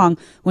anything wrong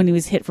when he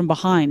was hit from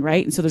behind,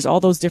 right? And so there's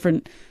all those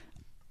different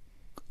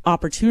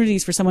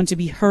opportunities for someone to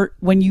be hurt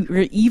when you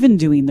are even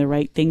doing the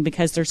right thing,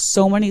 because there's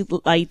so many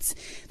lights,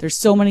 there's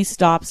so many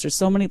stops, there's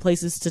so many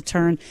places to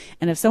turn.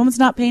 And if someone's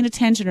not paying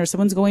attention, or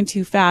someone's going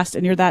too fast,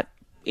 and you're that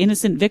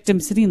innocent victim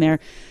sitting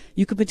there,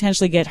 you could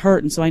potentially get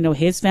hurt. And so I know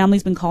his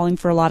family's been calling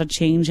for a lot of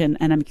change, and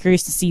I'm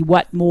curious to see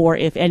what more,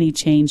 if any,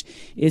 change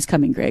is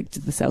coming, Greg, to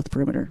the South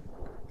Perimeter.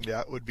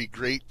 Yeah, it would be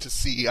great to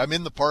see. I'm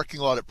in the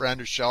parking lot at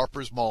Brandon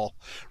Shoppers Mall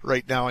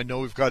right now. I know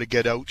we've got to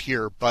get out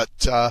here,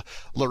 but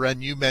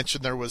Loren, you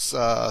mentioned there was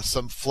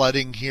some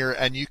flooding here,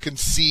 and you can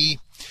see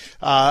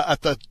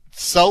at the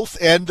south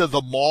end of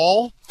the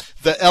mall,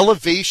 the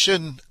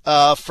elevation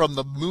from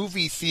the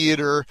movie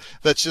theater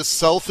that's just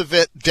south of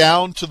it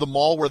down to the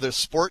mall where the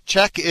Sport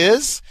Check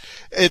is,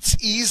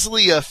 it's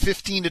easily a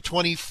 15 to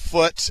 20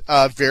 foot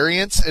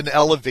variance in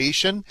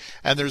elevation,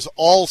 and there's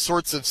all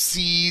sorts of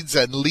seeds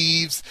and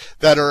leaves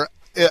that are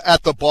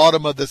at the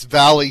bottom of this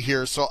valley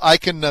here. So I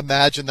can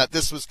imagine that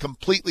this was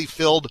completely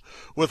filled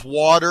with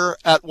water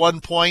at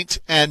one point,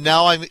 and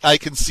now I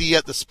can see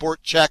at the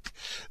Sport Check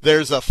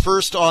there's a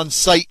first on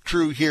site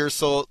crew here,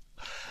 so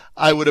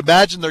I would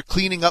imagine they're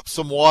cleaning up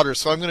some water.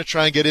 So I'm going to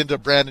try and get into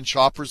Brandon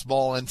Shoppers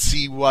Mall and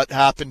see what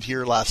happened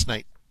here last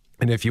night.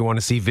 And if you want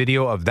to see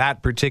video of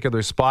that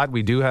particular spot,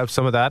 we do have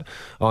some of that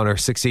on our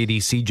 680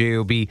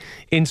 CJOB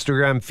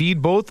Instagram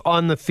feed, both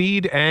on the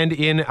feed and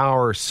in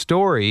our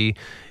story.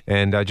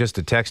 And just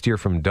a text here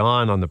from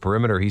Don on the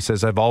perimeter. He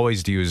says, I've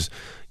always used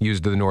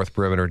the North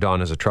Perimeter.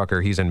 Don is a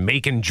trucker. He's in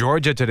Macon,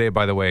 Georgia today,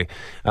 by the way,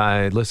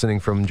 listening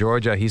from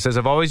Georgia. He says,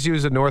 I've always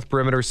used the North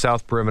Perimeter.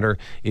 South Perimeter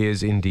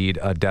is indeed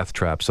a death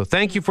trap. So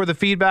thank you for the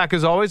feedback,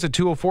 as always, at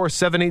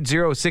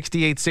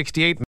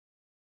 204-780-6868.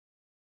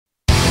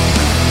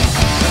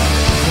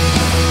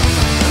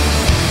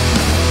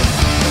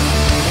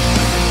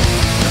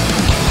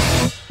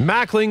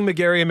 Mackling,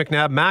 McGarry, and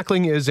McNabb.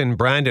 Mackling is in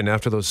Brandon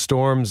after those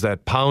storms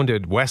that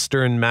pounded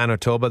Western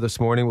Manitoba this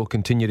morning. We'll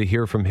continue to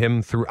hear from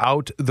him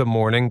throughout the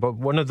morning. But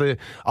one of the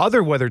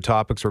other weather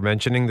topics we're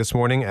mentioning this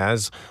morning,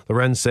 as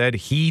Loren said,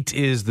 heat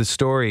is the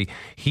story.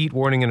 Heat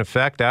warning in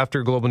effect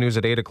after Global News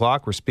at 8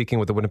 o'clock. We're speaking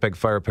with the Winnipeg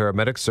Fire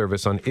Paramedic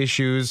Service on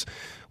issues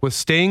with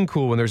staying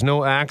cool when there's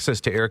no access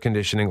to air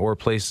conditioning or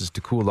places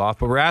to cool off.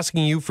 But we're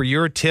asking you for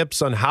your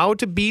tips on how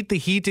to beat the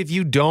heat if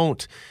you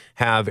don't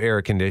have air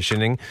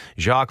conditioning.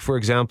 Jacques, for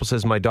example,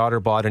 says, my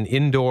daughter bought an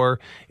indoor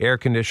air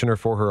conditioner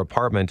for her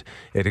apartment.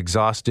 It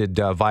exhausted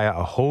via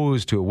a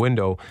hose to a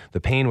window.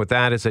 The pain with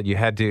that is that you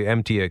had to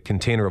empty a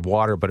container of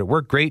water, but it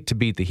worked great to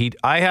beat the heat.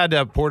 I had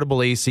a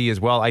portable AC as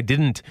well. I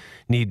didn't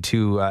need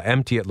to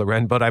empty it,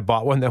 Loren, but I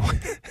bought one that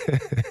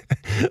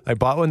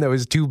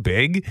was too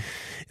big.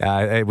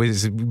 It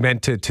was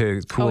meant to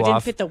cool off. It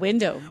didn't fit the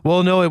window.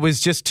 Well, no, it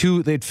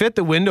fit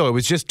the window. It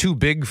was just too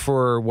big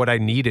for what I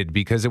needed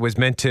because it was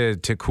meant to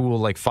cool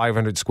like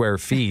 500 square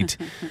feet.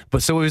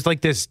 But so it was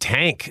like this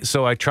tank.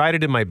 So I tried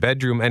it in my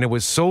bedroom and it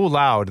was so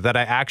loud that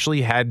I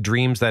actually had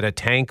dreams that a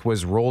tank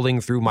was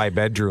rolling through my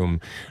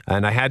bedroom.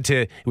 And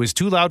it was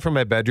too loud for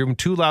my bedroom,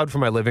 too loud for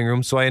my living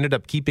room. So I ended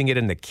up keeping it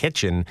in the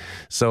kitchen.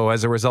 So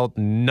as a result,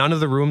 none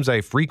of the rooms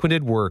I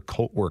frequented were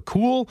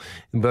cool,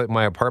 but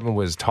my apartment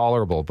was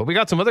tolerable. But we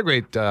got some other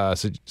great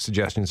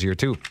suggestions here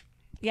too.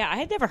 Yeah, I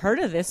had never heard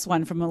of this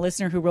one from a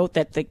listener who wrote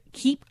that the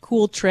keep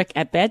cool trick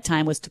at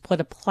bedtime was to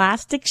put a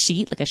plastic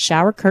sheet, like a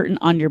shower curtain,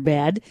 on your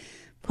bed,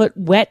 put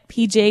wet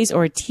PJs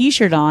or a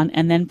t-shirt on,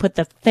 and then put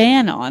the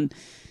fan on.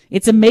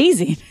 It's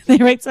amazing.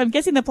 Right? So I'm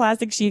guessing the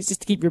plastic sheets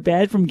just to keep your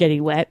bed from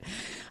getting wet.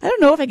 I don't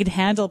know if I could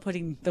handle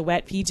putting the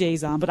wet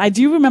PJs on, but I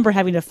do remember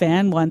having a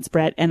fan once,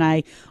 Brett, and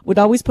I would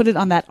always put it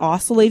on that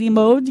oscillating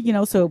mode,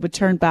 so it would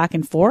turn back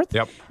and forth.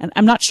 Yep. And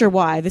I'm not sure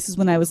why. This is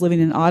when I was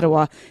living in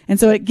Ottawa. And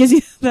so it gives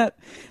you that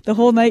the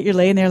whole night you're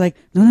laying there like,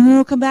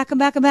 no, come back.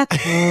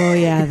 Oh,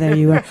 yeah, there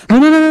you are. Oh,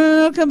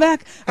 no, come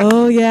back.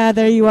 Oh, yeah,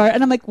 there you are.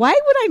 And I'm like, why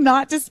would I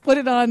not just put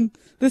it on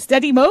the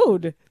steady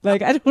mode?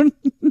 Like, I don't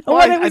know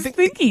what I was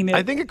thinking.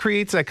 I think it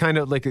creates that kind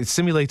of, like, it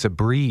simulates a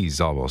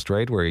breeze almost,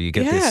 right? Where you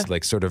get this,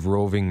 like, sort of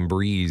roving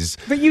breeze.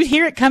 But you'd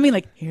hear it coming,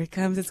 like, here it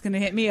comes, it's going to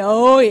hit me.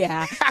 Oh,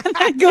 yeah. And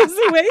then it goes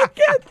away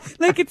again.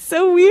 Like, it's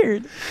so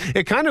weird.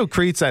 It kind of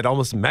creates that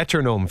almost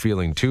metronome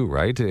feeling, too,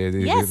 right?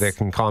 Yes. That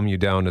can calm you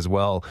down as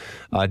well.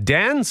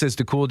 Dan says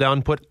to cool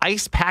down, put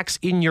ice packs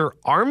in your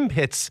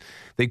armpits.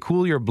 They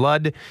cool your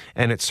blood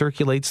and it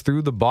circulates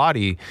through the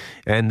body.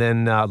 And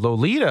then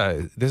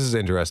Lolita, this is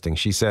interesting.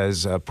 She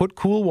says, put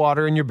cool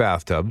water in your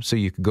bathtub so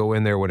you can go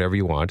in there whenever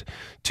you want.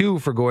 2,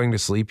 for going to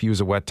sleep, use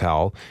a wet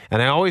towel.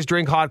 And I always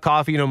drink hot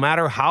coffee no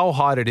matter how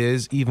hot it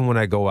is, even when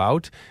I go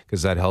out,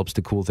 because that helps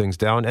to cool things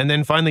down. And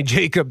then finally,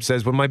 Jacob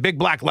says, when my big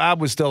black lab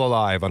was still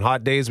alive, on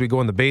hot days we go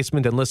in the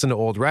basement and listen to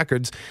old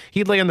records.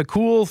 He'd lay on the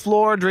cool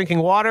floor drinking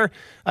water.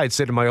 I'd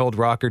sit in my old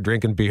rocker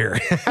drinking beer.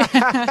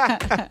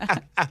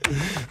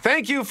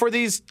 Thank you for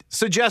these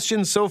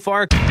suggestions so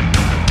far.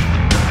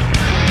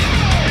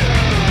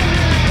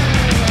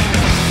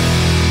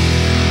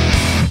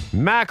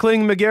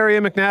 Mackling, McGarry,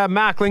 and McNabb.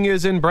 Mackling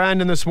is in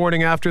Brandon this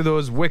morning after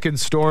those wicked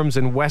storms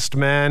in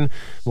Westman.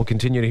 We'll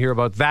continue to hear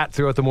about that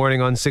throughout the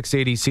morning on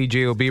 680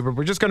 CJOB, but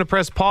we're just going to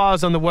press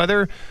pause on the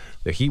weather,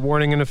 the heat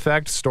warning in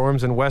effect,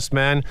 storms in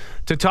Westman,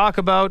 to talk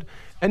about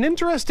an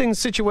interesting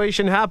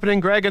situation happening,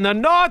 Greg, in the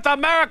North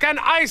American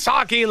Ice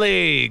Hockey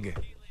League.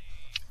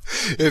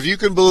 If you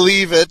can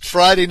believe it,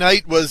 Friday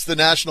night was the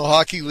National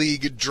Hockey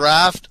League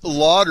draft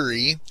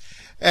lottery,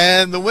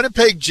 and the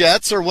Winnipeg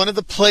Jets are one of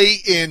the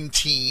play-in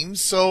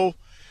teams. So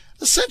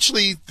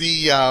essentially,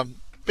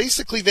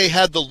 basically they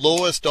had the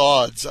lowest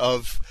odds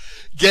of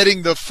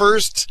getting the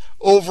first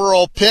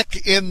overall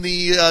pick in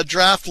the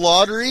draft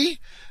lottery.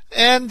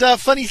 And a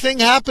funny thing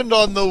happened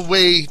on the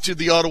way to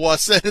the Ottawa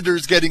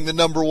Senators getting the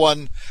number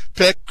 1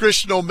 pick.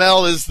 Christian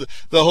O'Mell is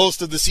the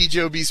host of the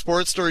CJOB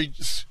Sports Story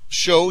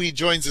show. He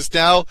joins us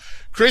now.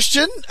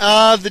 Christian,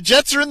 the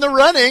Jets are in the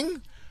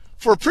running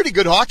for a pretty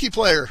good hockey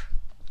player.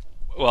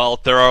 Well,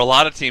 there are a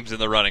lot of teams in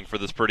the running for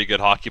this pretty good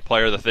hockey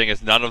player. The thing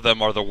is, none of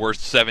them are the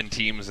worst 7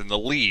 teams in the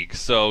league.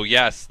 So,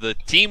 yes, the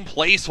team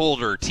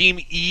placeholder, Team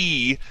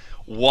E,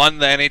 won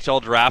the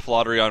NHL draft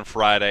lottery on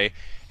Friday,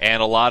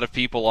 and a lot of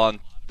people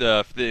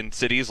in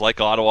cities like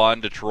Ottawa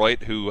and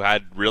Detroit who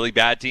had really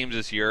bad teams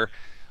this year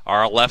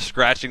are left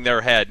scratching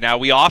their head. Now,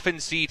 we often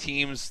see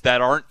teams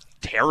that aren't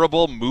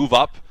terrible move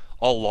up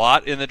a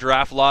lot in the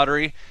draft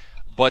lottery,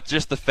 but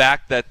just the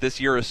fact that this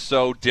year is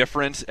so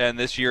different and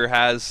this year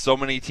has so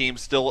many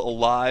teams still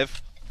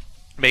alive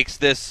makes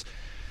this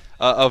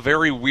a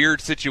very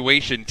weird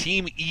situation.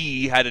 Team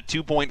E had a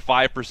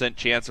 2.5%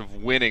 chance of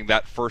winning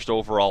that first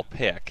overall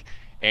pick,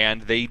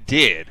 and they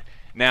did.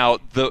 Now,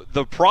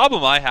 the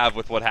problem I have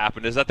with what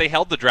happened is that they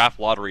held the draft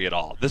lottery at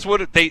all.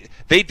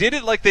 They did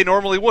it like they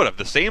normally would have.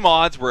 The same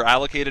odds were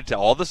allocated to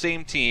all the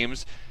same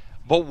teams,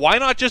 but why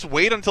not just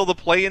wait until the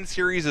play-in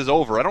series is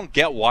over? I don't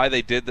get why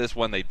they did this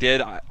when they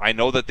did. I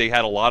know that they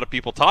had a lot of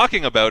people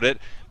talking about it,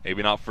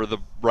 maybe not for the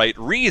right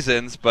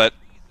reasons, but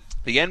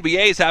The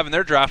NBA is having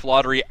their draft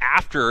lottery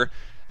after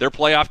their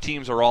playoff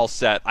teams are all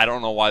set. I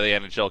don't know why the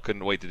NHL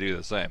couldn't wait to do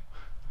the same.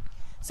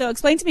 So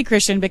explain to me,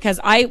 Christian, because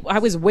I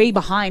was way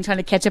behind trying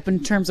to catch up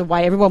in terms of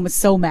why everyone was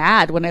so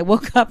mad when I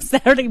woke up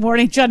Saturday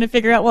morning trying to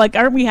figure out, well, like,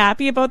 aren't we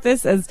happy about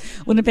this as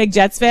Winnipeg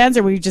Jets fans,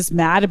 or were we just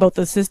mad about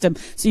the system?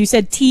 So you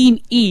said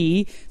Team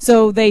E,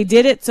 so they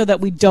did it so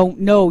that we don't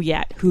know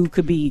yet who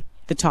could be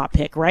the top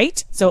pick,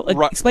 right? So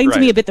explain to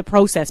me a bit the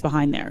process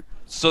behind there.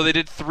 So they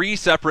did 3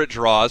 separate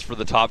draws for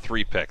the top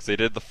 3 picks. They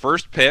did the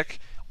first pick,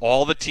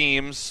 all the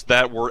teams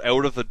that were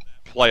out of the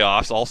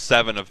playoffs, all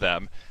 7 of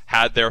them,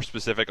 had their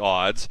specific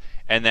odds,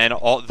 and then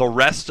all the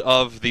rest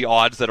of the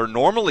odds that are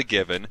normally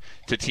given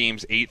to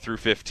teams 8 through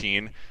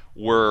 15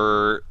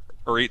 were,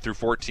 or 8 through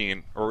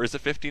 14, or is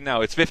it 15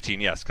 now? It's 15,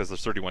 yes, because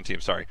there's 31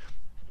 teams, sorry.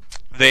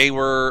 They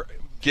were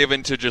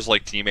given to just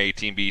like Team A,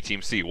 Team B,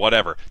 Team C,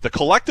 whatever. The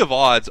collective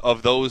odds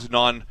of those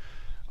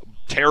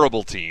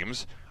non-terrible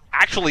teams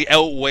actually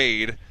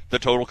outweighed the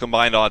total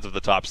combined odds of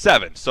the top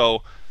 7.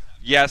 So,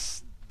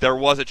 yes, there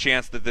was a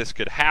chance that this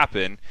could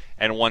happen,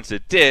 and once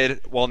it did,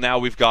 well, now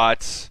we've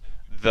got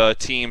the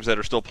teams that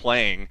are still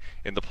playing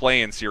in the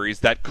play-in series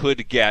that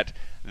could get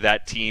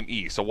that Team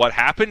E. So what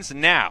happens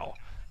now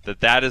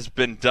that has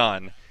been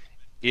done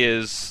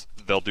is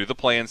they'll do the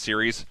play-in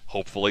series.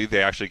 Hopefully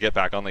they actually get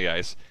back on the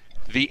ice.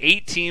 The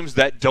 8 teams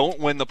that don't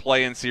win the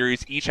play-in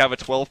series each have a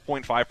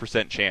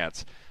 12.5%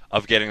 chance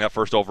of getting that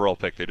first overall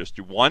pick. They just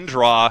do one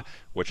draw.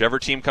 Whichever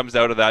team comes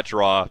out of that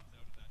draw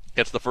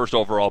gets the first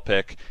overall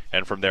pick,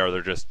 and from there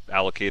they're just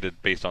allocated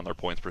based on their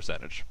points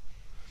percentage.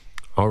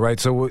 All right,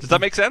 so does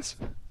that make sense?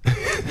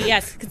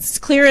 Yes, it's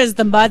clear as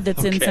the mud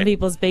that's in some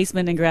people's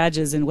basement and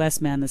garages in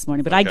Westman this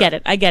morning. But I get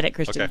it,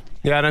 Christian. Okay.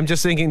 Yeah, and I'm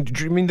just thinking,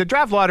 I mean, the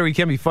draft lottery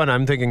can be fun.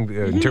 I'm thinking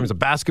in terms of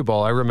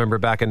basketball. I remember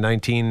back in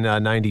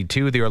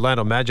 1992, the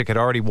Orlando Magic had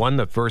already won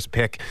the first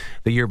pick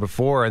the year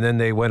before, and then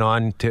they went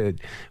on to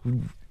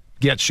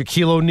get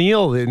Shaquille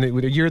O'Neal in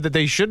a year that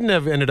they shouldn't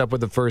have ended up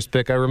with the first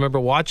pick. I remember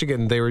watching it,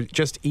 and they were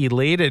just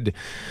elated,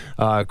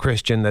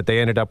 Christian, that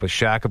they ended up with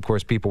Shaq. Of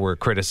course, people were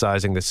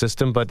criticizing the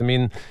system, but, I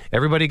mean,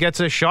 everybody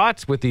gets a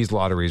shot with these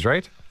lotteries,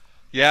 right?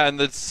 Yeah, and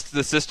the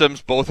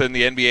systems both in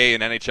the NBA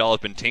and NHL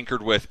have been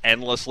tinkered with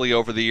endlessly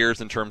over the years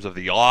in terms of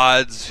the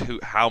odds.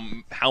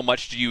 How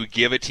much do you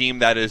give a team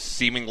that is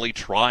seemingly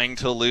trying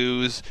to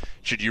lose?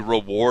 Should you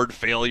reward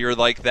failure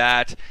like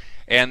that?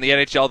 And the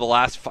NHL, the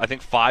last, I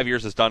think, 5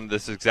 years has done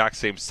this exact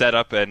same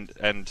setup,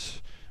 and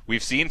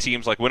we've seen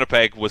teams like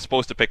Winnipeg was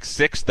supposed to pick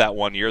 6th that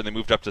one year, and they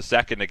moved up to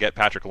 2nd to get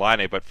Patrick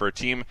Laine. But for a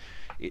Team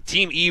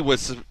E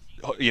was,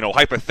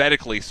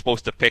 hypothetically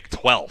supposed to pick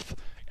 12th,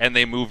 and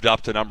they moved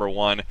up to number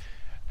 1.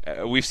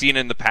 We've seen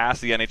in the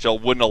past the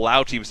NHL wouldn't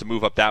allow teams to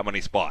move up that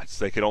many spots.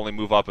 They could only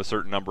move up a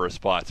certain number of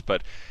spots,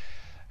 but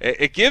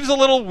it gives a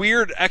little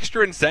weird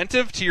extra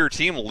incentive to your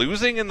team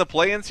losing in the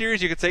play-in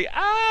series. You could say,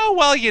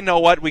 well, you know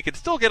what? We could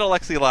still get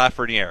Alexis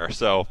Lafreniere.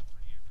 So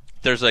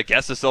there's, I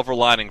guess, a silver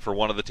lining for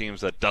one of the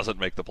teams that doesn't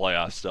make the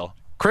playoffs still.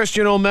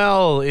 Christian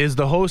O'Mell is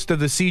the host of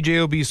the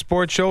CJOB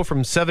Sports Show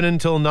from 7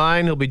 until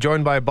 9. He'll be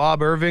joined by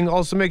Bob Irving.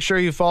 Also, make sure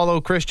you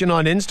follow Christian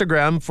on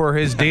Instagram for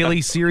his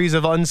daily series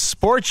of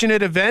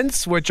unsportunate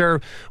events, which are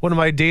one of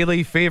my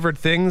daily favorite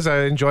things.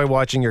 I enjoy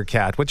watching your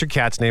cat. What's your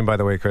cat's name, by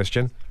the way,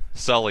 Christian?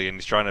 Sully, and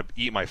he's trying to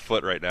eat my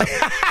foot right now.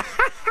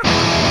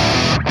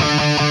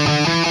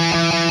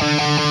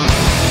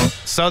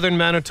 Southern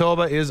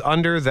Manitoba is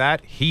under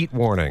that heat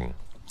warning.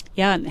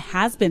 Yeah, and it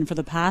has been for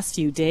the past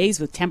few days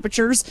with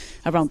temperatures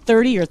around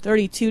 30 or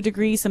 32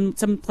 degrees, some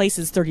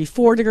places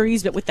 34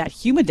 degrees, but with that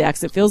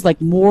humidex, it feels like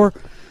more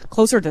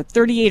closer to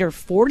 38 or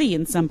 40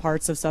 in some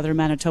parts of southern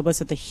Manitoba.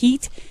 So the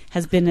heat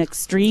has been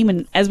extreme.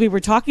 And as we were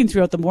talking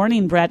throughout the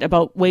morning, Brett,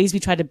 about ways we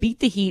try to beat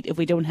the heat if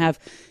we don't have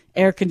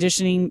air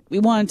conditioning, we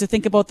wanted to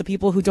think about the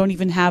people who don't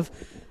even have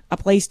a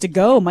place to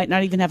go, might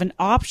not even have an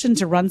option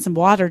to run some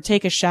water,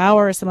 take a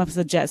shower. Some have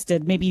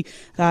suggested maybe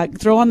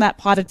throw on that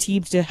pot of tea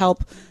to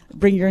help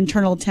bring your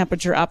internal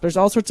temperature up. There's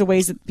all sorts of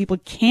ways that people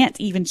can't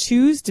even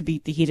choose to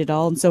beat the heat at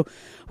all. And so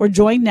we're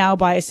joined now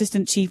by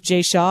Assistant Chief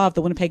Jay Shaw of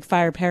the Winnipeg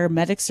Fire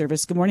Paramedic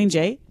Service. Good morning,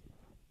 Jay.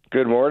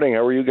 Good morning.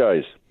 How are you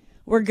guys?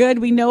 We're good.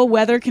 We know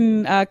weather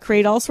can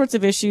create all sorts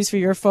of issues for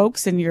your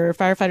folks and your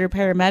firefighter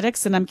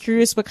paramedics. And I'm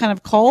curious what kind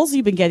of calls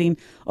you've been getting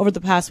over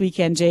the past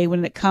weekend, Jay,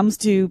 when it comes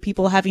to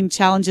people having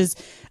challenges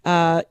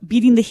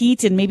beating the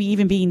heat and maybe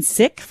even being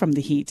sick from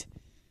the heat.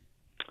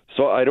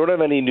 So I don't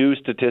have any new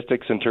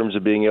statistics in terms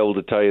of being able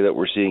to tell you that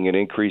we're seeing an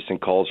increase in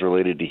calls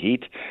related to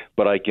heat,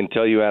 but I can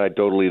tell you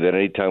anecdotally that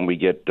anytime we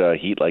get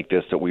heat like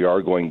this, that we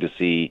are going to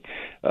see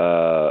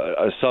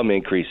some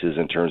increases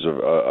in terms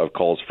of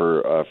calls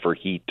for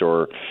heat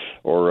or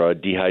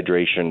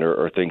dehydration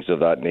or things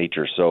of that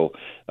nature. So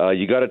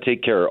you got to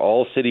take care.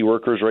 All city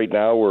workers right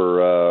now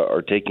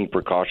are taking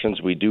precautions.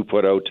 We do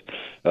put out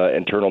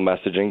internal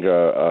messaging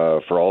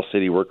for all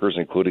city workers,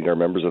 including our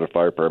members of the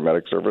Fire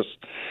Paramedic Service.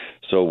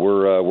 So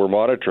we're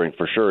monitoring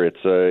for sure.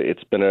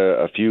 It's been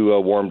a few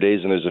warm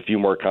days, and there's a few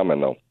more coming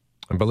though.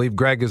 I believe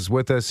Greg is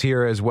with us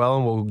here as well,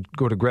 and we'll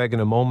go to Greg in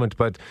a moment.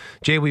 But,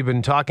 Jay, we've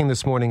been talking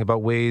this morning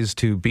about ways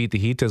to beat the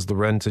heat, as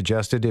Loren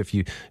suggested, if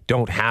you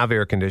don't have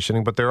air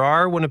conditioning. But there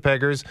are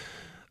Winnipeggers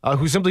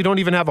who simply don't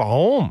even have a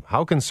home.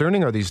 How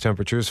concerning are these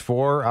temperatures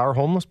for our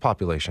homeless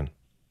population?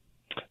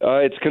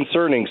 It's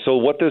concerning. So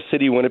what the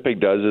city of Winnipeg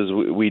does is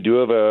we do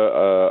have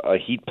a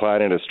heat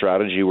plan and a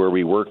strategy where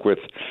we work with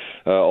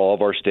all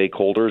of our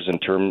stakeholders in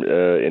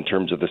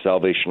terms of the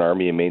Salvation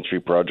Army and Main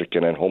Street Project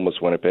and Homeless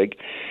Winnipeg.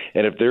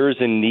 And if there is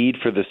a need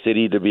for the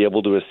city to be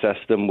able to assess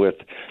them with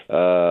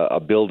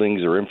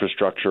buildings or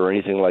infrastructure or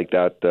anything like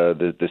that,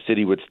 the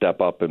city would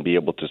step up and be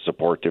able to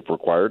support if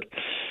required.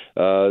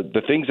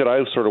 The things that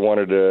I sort of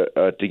wanted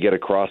to get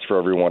across for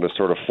everyone is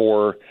sort of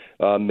four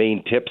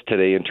main tips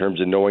today in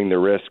terms of knowing the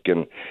risk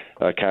and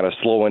kind of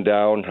slowing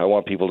down. I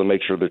want people to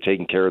make sure they're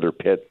taking care of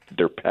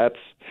their pets,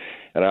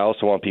 and I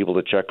also want people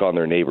to check on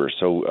their neighbors.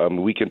 So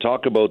we can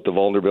talk about the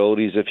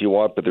vulnerabilities if you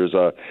want, but there's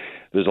a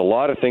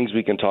lot of things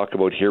we can talk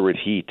about here with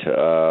heat.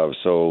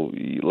 So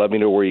let me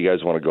know where you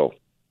guys want to go.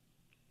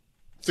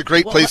 It's a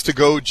great place to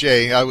go,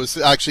 Jay. I was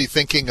actually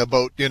thinking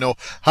about,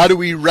 how do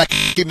we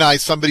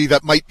recognize somebody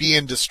that might be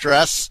in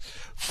distress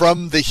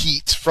from the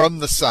heat, from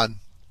the sun?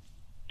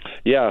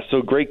 Yeah,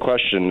 so great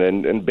question.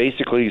 And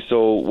basically,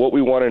 so what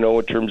we want to know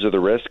in terms of the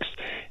risks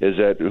is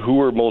that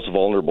who are most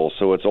vulnerable.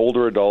 So it's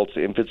older adults,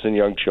 infants and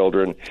young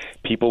children,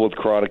 people with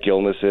chronic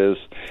illnesses,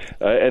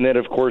 and then,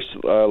 of course,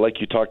 like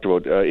you talked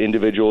about,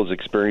 individuals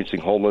experiencing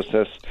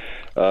homelessness,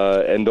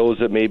 and those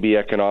that maybe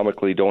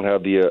economically don't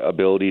have the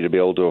ability to be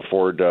able to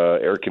afford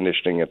air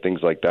conditioning and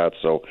things like that.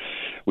 So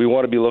we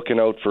want to be looking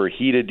out for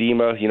heat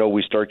edema.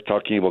 We start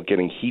talking about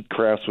getting heat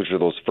cramps, which are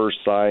those first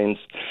signs.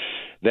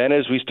 Then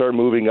as we start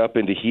moving up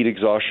into heat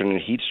exhaustion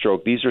and heat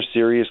stroke, these are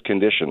serious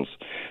conditions.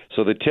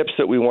 So the tips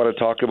that we want to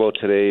talk about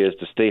today is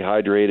to stay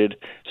hydrated,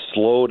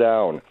 slow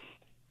down.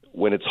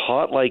 When it's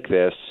hot like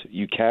this,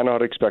 you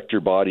cannot expect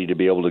your body to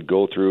be able to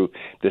go through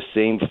the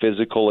same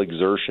physical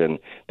exertion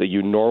that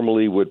you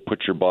normally would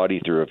put your body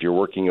through if you're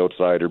working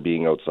outside or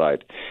being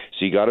outside.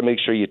 So you got to make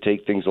sure you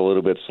take things a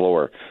little bit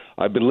slower.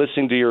 I've been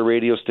listening to your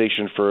radio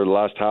station for the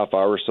last half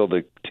hour, so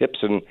the tips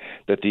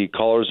that the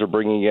callers are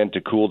bringing in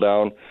to cool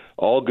down,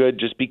 all good.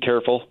 Just be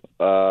careful.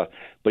 But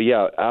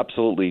yeah,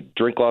 absolutely.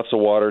 Drink lots of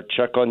water.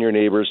 Check on your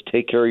neighbors.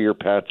 Take care of your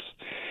pets.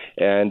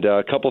 And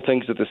a couple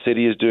things that the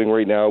city is doing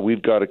right now,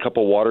 we've got a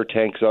couple water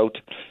tanks out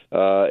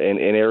in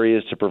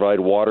areas to provide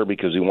water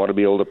because we want to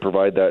be able to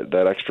provide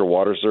that extra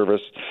water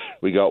service.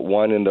 We got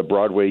one in the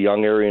Broadway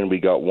Yonge area, and we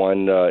got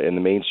one in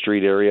the Main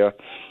Street area.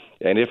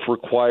 And if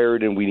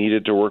required and we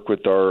needed to work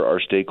with our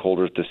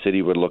stakeholders, the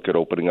city would look at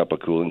opening up a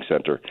cooling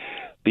center.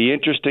 The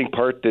interesting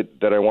part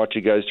that I want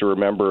you guys to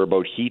remember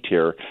about heat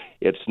here,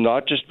 it's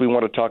not just we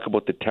want to talk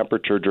about the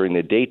temperature during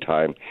the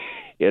daytime.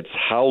 It's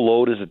how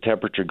low does the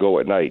temperature go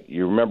at night.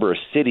 You remember,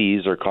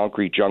 cities are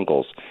concrete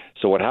jungles.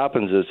 So what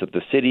happens is that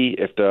the city,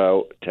 if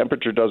the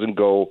temperature doesn't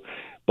go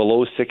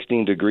below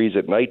 16 degrees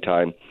at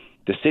nighttime,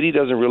 the city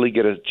doesn't really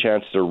get a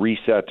chance to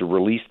reset, to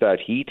release that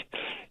heat,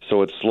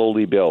 so it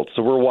slowly builds.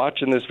 So we're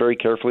watching this very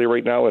carefully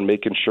right now and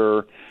making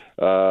sure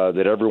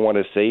that everyone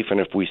is safe,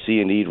 and if we see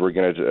a need, we're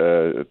going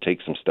to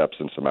take some steps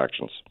and some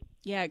actions.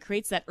 Yeah, it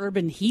creates that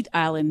urban heat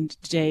island,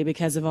 Jay,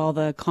 because of all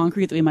the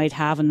concrete that we might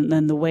have and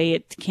then the way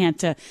it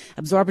can't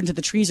absorb into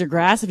the trees or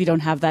grass if you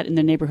don't have that in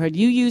the neighborhood.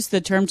 You used the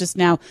term just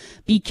now,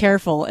 be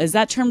careful. Is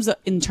that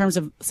in terms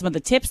of some of the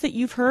tips that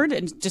you've heard,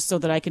 and just so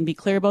that I can be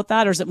clear about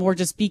that, or is it more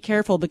just be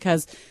careful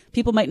because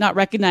people might not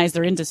recognize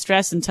they're in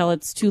distress until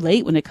it's too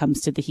late when it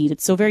comes to the heat?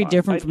 It's so very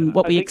different from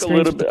what we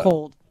experience with the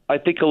cold. I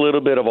think a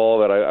little bit of all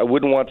that. I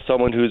wouldn't want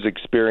someone who's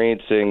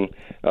experiencing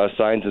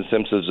signs and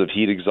symptoms of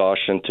heat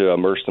exhaustion to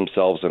immerse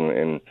themselves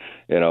in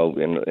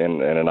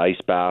an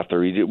ice bath. Or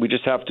we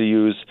just have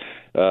to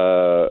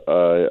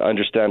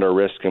understand our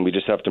risk, and we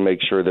just have to make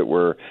sure that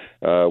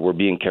we're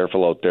being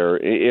careful out there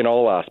in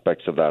all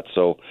aspects of that.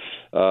 So,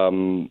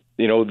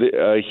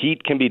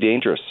 heat can be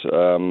dangerous.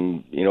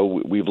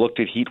 We've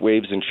looked at heat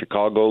waves in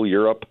Chicago,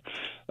 Europe.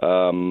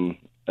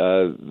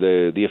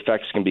 The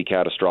effects can be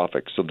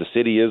catastrophic. So the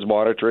city is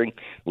monitoring.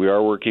 We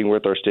are working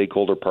with our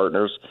stakeholder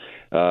partners,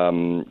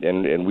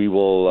 and we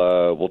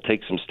will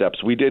take some steps.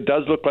 It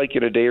does look like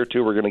in a day or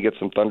two we're going to get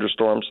some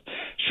thunderstorms.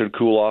 Should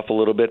cool off a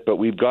little bit, but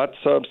we've got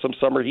some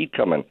summer heat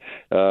coming.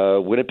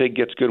 Winnipeg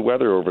gets good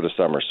weather over the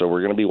summer, so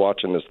we're going to be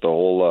watching this the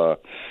whole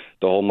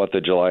month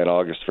of July and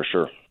August for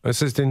sure.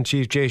 Assistant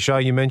Chief Jay Shaw,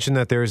 you mentioned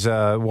that there's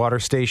a water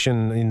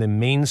station in the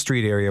Main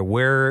Street area.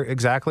 Where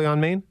exactly on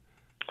Main?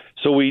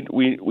 So we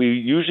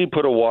usually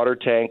put a water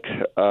tank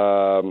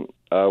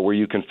where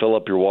you can fill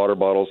up your water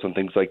bottles and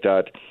things like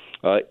that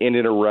in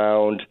and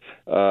around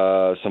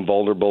some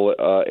vulnerable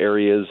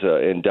areas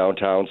in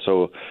downtown.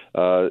 So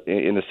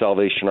in the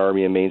Salvation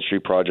Army and Main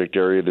Street Project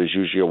area, there's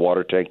usually a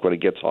water tank when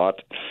it gets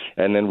hot.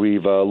 And then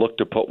we've looked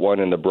to put one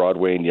in the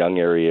Broadway and Yonge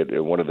area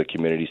at one of the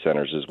community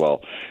centers as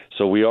well.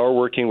 So we are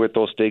working with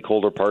those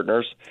stakeholder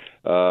partners.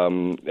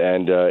 And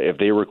if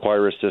they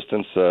require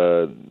assistance,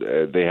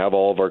 they have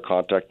all of our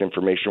contact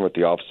information with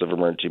the Office of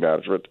Emergency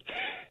Management.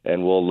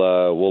 and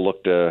we'll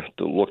look to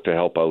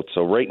help out.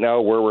 So right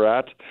now, where we're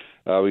at,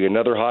 we got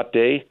another hot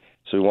day,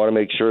 so we want to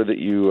make sure that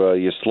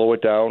you slow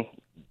it down,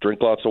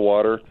 drink lots of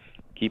water,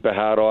 keep a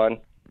hat on,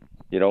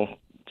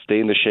 stay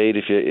in the shade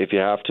if you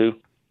have to.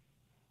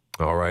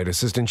 All right,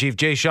 Assistant Chief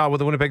Jay Shaw with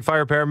the Winnipeg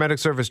Fire Paramedic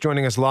Service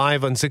joining us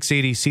live on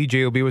 680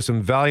 CJOB with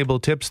some valuable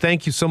tips.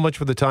 Thank you so much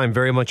for the time.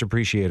 Very much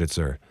appreciated,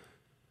 sir.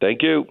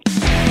 Thank you.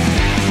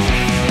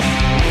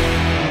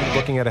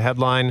 Looking at a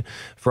headline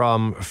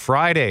from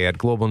Friday at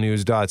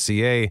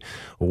globalnews.ca,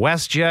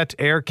 WestJet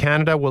Air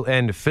Canada will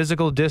end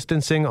physical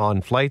distancing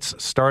on flights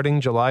starting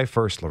July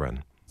 1st,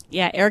 Lauren.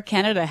 Yeah, Air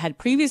Canada had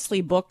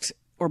previously booked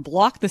or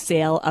block the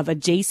sale of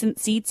adjacent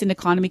seats in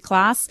economy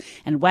class.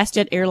 And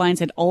WestJet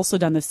Airlines had also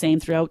done the same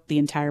throughout the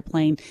entire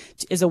plane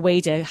as a way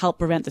to help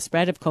prevent the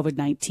spread of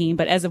COVID-19.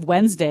 But as of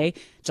Wednesday,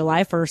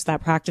 July 1st,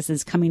 that practice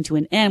is coming to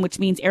an end, which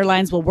means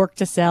airlines will work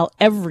to sell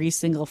every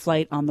single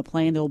flight on the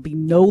plane. There will be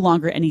no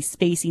longer any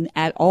spacing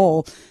at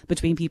all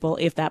between people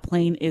if that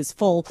plane is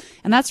full.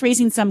 And that's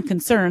raising some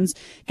concerns.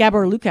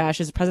 Gabor Lukash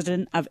is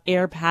president of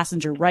Air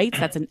Passenger Rights.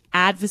 That's an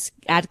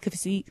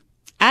advocacy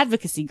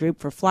group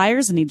for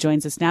flyers, and he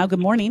joins us now. Good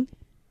morning.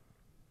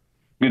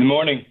 Good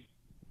morning.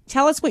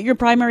 Tell us what your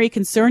primary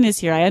concern is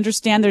here. I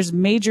understand there's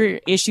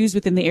major issues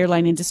within the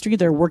airline industry.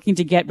 They're working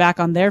to get back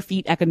on their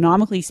feet,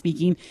 economically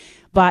speaking,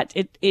 but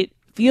it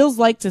feels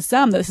like to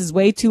some this is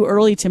way too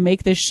early to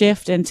make this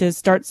shift and to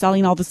start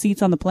selling all the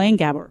seats on the plane,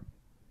 Gabor.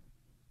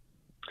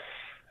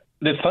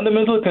 The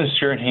fundamental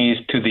concern here is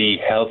to the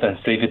health and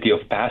safety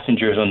of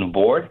passengers on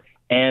board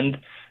and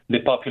the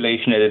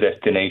population at a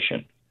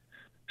destination.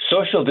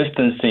 Social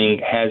distancing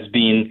has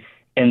been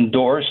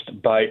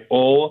endorsed by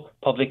all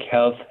public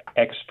health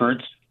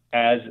experts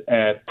as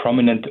a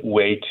prominent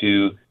way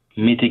to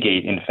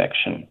mitigate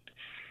infection.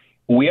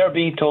 We are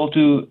being told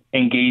to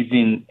engage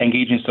in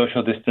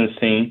social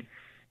distancing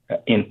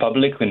in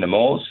public, in the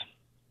malls,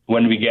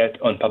 when we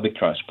get on public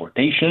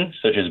transportation,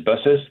 such as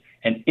buses,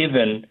 and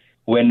even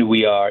when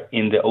we are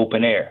in the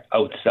open air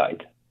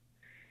outside.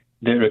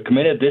 The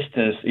recommended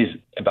distance is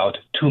about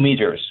 2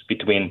 meters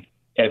between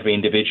every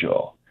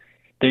individual.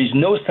 There is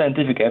no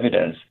scientific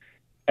evidence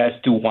as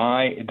to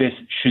why this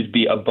should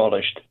be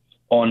abolished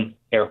on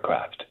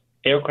aircraft.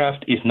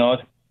 Aircraft is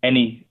not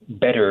any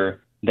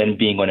better than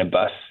being on a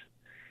bus.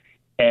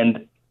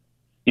 And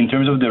in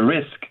terms of the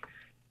risk,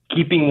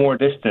 keeping more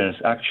distance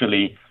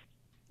actually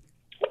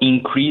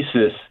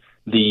increases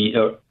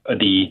the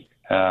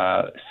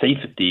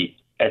safety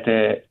at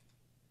a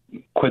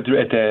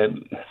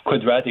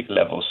quadratic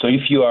level. So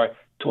if you are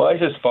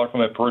twice as far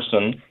from a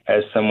person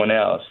as someone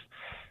else,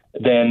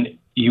 then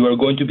you are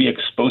going to be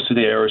exposed to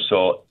the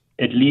aerosol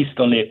at least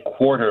only a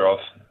quarter of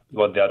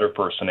what the other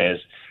person is,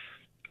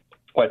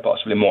 quite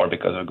possibly more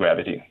because of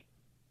gravity.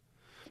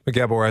 But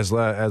Gabor, as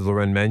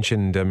Lauren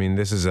mentioned, I mean,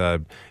 this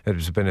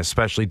has been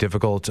especially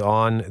difficult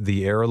on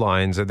the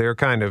airlines. Is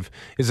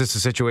this a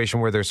situation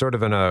where they're sort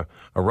of in a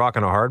rock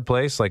and a hard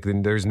place? Like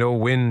there's no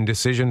win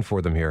decision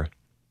for them here?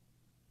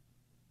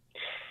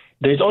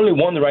 There's only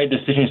one right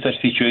decision in such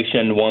a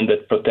situation, one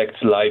that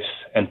protects lives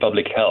and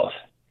public health.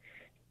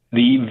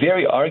 The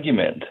very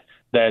argument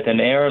that an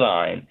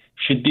airline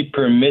should be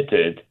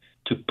permitted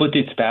to put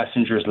its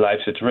passengers'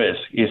 lives at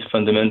risk is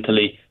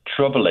fundamentally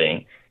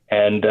troubling,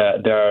 and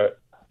there are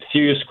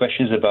serious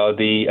questions about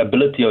the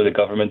ability of the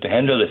government to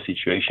handle the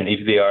situation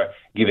if they are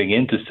giving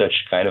in to such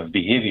kind of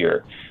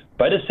behavior.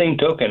 By the same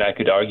token, I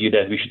could argue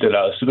that we should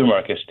allow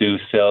supermarkets to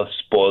sell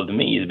spoiled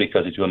meat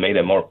because it will make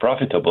them more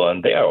profitable,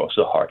 and they are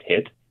also hard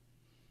hit.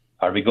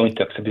 Are we going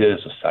to accept it as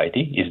a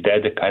society? Is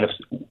that the kind of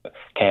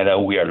Canada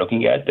we are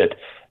looking at, that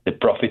the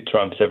profit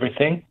trumps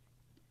everything?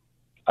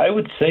 I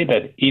would say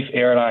that if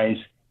airlines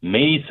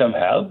may need some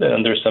help, then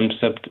under some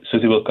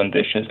suitable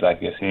conditions, like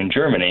we've seen in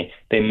Germany,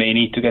 they may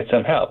need to get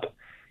some help.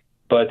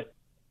 But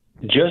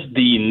just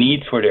the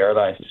need for the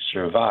airlines to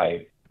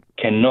survive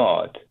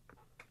cannot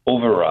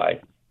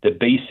override the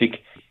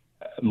basic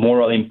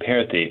moral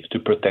imperative to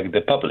protect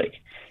the public.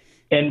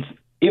 And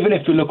even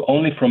if we look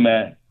only from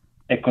an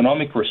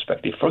economic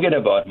perspective, forget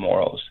about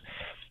morals.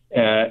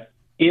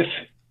 If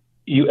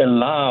you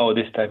allow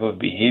this type of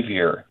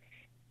behavior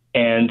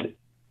and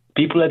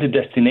people at the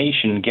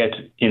destination get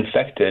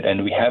infected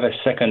and we have a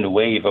second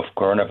wave of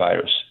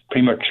coronavirus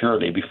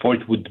prematurely before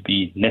it would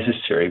be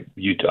necessary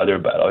due to other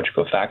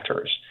biological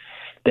factors,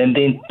 then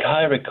the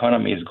entire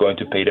economy is going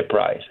to pay the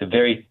price, a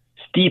very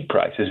steep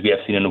price, as we have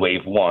seen in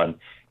wave one,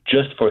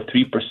 just for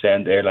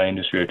 3% airline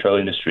industry or travel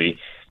industry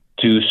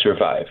to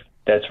survive.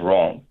 That's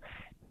wrong.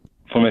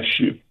 From a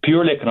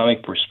purely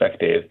economic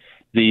perspective,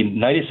 the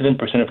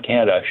 97% of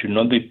Canada should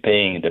not be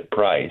paying the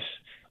price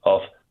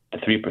of the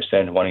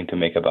 3% wanting to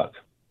make a buck.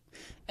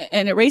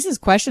 And it raises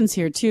questions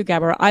here too,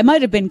 Gabor. I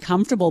might have been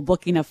comfortable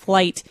booking a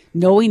flight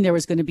knowing there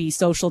was going to be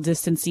social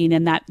distancing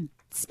and that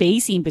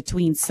spacing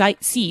between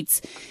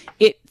seats.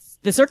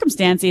 The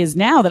circumstance is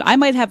now that I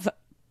might have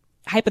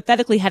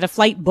hypothetically had a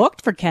flight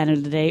booked for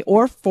Canada Day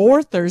or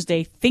for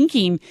Thursday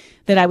thinking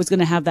that I was going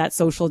to have that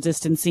social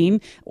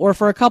distancing or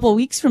for a couple of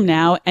weeks from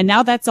now. And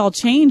now that's all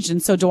changed.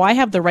 And so do I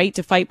have the right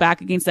to fight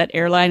back against that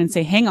airline and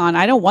say, hang on,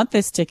 I don't want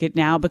this ticket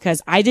now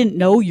because I didn't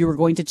know you were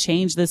going to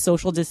change this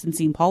social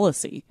distancing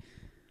policy?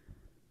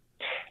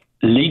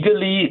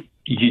 Legally,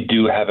 you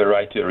do have a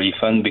right to a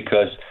refund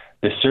because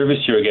the service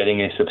you're getting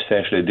is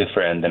substantially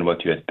different than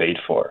what you had paid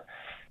for.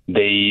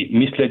 They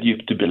misled you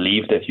to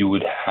believe that you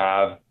would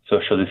have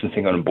social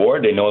distancing on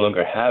board. They no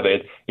longer have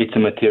it. It's a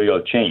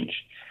material change.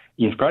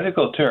 In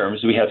practical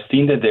terms, we have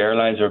seen that the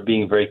airlines are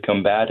being very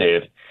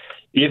combative.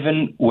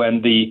 Even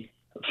when the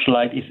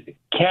flight is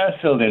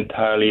canceled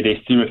entirely,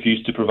 they still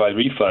refuse to provide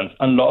refunds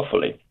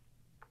unlawfully.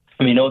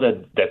 We know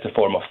that that's a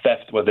form of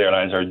theft, what the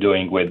airlines are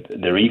doing with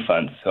the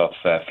refunds of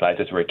flights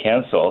that were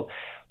canceled.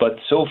 But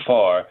so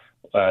far,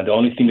 the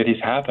only thing that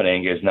is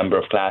happening is number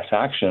of class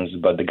actions,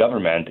 but the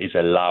government is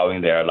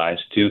allowing the airlines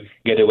to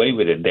get away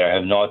with it. They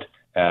have not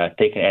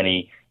taken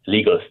any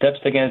legal steps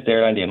against the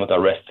airline. They have not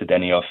arrested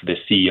any of the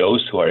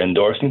CEOs who are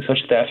endorsing such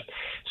theft.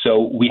 So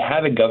we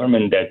have a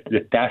government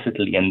that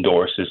tacitly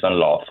endorses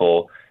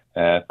unlawful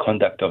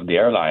conduct of the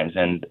airlines.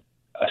 And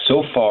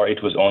so far,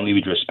 it was only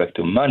with respect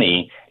to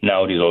money.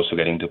 Now it is also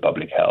getting to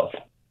public health.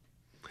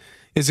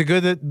 Is it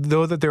good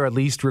that they're at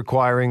least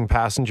requiring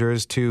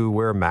passengers to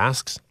wear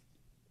masks?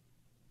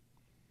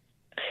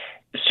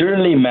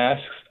 Certainly,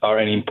 masks are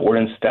an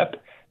important step.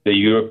 The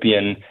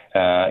European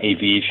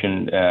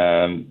Aviation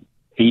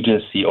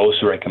Agency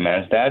also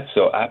recommends that.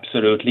 So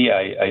absolutely,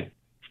 I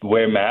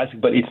wear masks,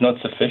 but it's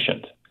not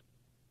sufficient.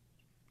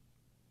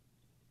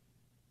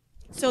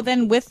 So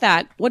then with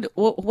that,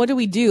 what do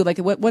we do? Like,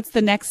 what's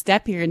the next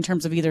step here in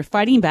terms of either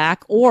fighting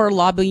back or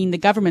lobbying the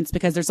governments?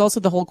 Because there's also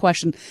the whole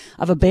question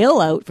of a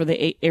bailout for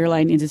the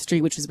airline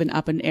industry, which has been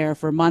up in air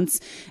for months.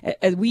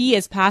 We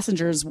as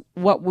passengers,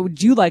 what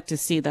would you like to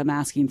see them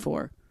asking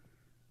for?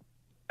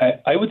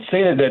 I would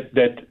say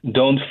that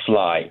don't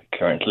fly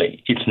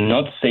currently. It's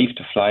not safe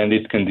to fly in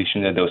this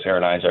condition that those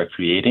airlines are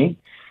creating.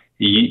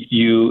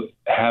 You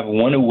have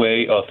one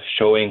way of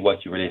showing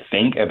what you really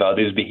think about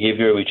this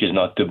behavior, which is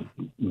not to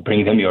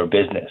bring them your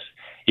business.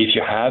 If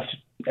you have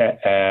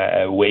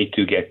a way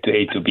to get to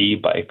A to B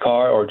by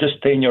car or just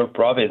stay in your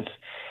province,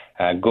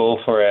 go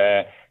for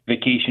a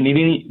vacation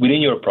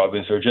within your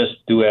province or just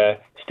do a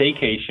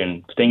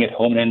staycation, staying at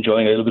home and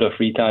enjoying a little bit of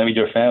free time with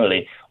your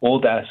family, all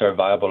that are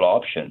viable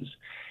options.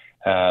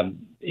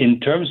 In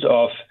terms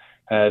of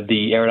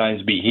the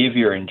airline's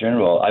behavior in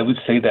general, I would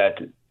say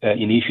that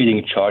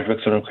initiating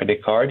chargebacks on a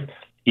credit card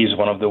is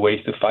one of the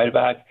ways to fight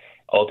back.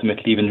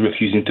 Ultimately, even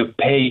refusing to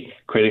pay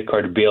credit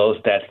card bills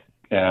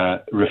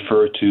that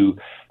refer to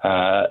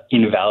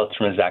invalid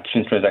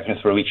transactions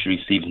for which you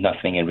receive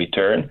nothing in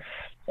return.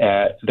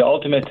 The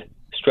ultimate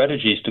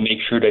strategy is to make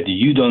sure that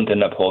you don't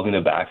end up holding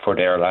the bag for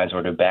the airlines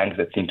or the banks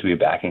that seem to be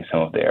backing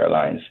some of the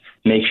airlines.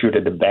 Make sure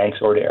that the banks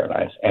or the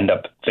airlines end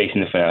up facing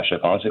the financial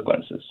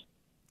consequences.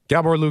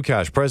 Gabor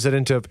Lukács,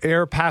 president of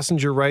Air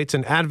Passenger Rights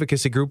and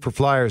Advocacy Group for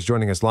Flyers,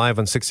 joining us live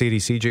on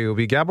 680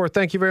 CJOB. Gabor,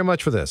 thank you very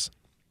much for this.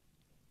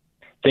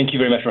 Thank you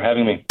very much for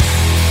having me.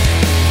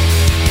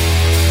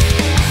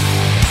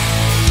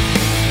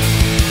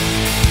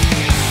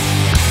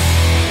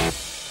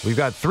 We've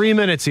got 3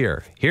 minutes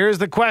here. Here's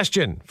the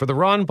question for the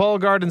Ron Paul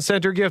Garden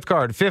Center gift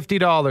card.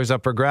 $50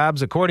 up for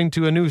grabs. According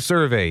to a new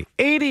survey,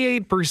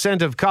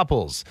 88% of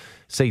couples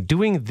say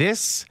doing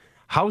this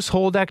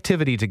household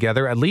activity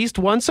together at least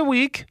once a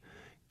week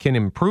can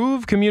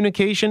improve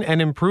communication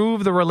and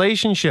improve the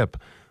relationship.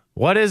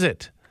 What is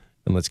it?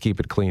 And let's keep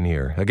it clean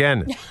here.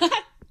 Again,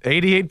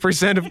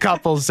 88% of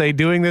couples say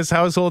doing this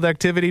household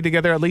activity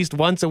together at least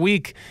once a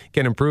week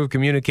can improve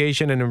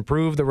communication and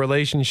improve the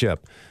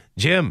relationship.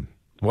 Jim,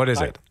 what is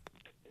it?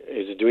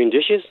 Is it doing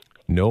dishes?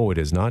 No, it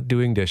is not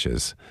doing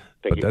dishes.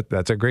 Thank you.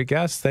 That's a great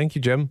guess. Thank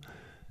you, Jim.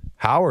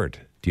 Howard,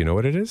 do you know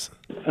what it is?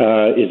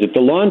 Is it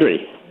the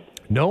laundry?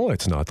 No,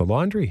 it's not the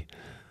laundry.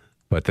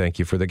 But thank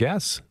you for the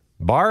guess.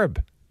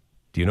 Barb,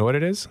 do you know what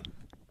it is?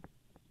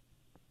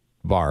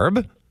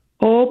 Barb?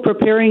 Oh,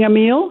 preparing a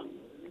meal?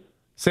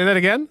 Say that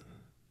again?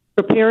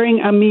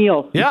 Preparing a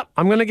meal. Yeah,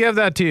 I'm going to give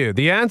that to you.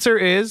 The answer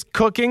is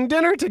cooking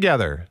dinner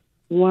together.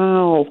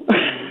 Wow.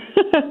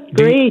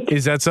 Great.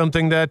 Is that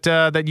something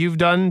that you've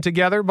done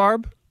together,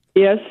 Barb?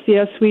 Yes,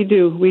 we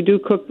do. We do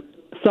cook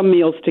some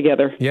meals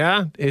together.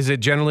 Yeah? Is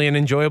it generally an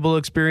enjoyable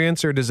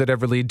experience, or does it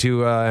ever lead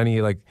to any,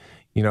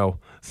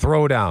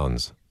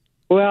 throwdowns?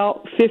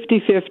 Well,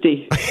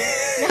 50-50.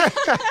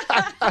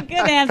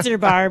 Good answer,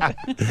 Barb.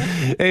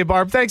 Hey,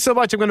 Barb, thanks so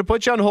much. I'm going to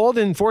put you on hold,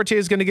 and Fortier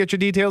is going to get your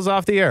details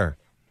off the air.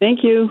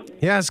 Thank you.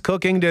 Yes,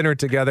 cooking dinner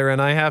together. And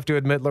I have to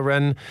admit,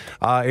 Loren,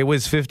 it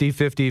was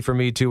 50-50 for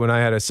me, too, when I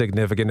had a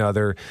significant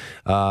other.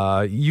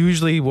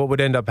 Usually what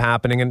would end up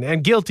happening,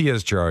 and guilty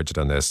as charged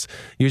on this,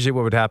 usually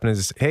what would happen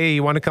is, hey,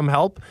 you want to come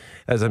help?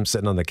 As I'm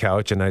sitting on the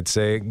couch, and I'd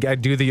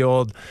do the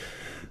old,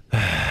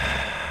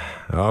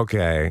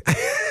 okay.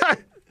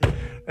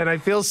 And I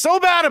feel so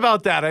bad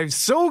about that. I'm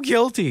so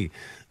guilty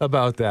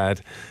about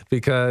that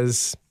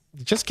because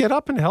just get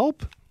up and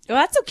help. Well,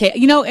 that's okay.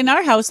 You know, in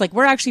our house, like,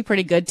 we're actually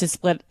pretty good to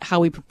split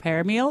how we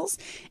prepare meals.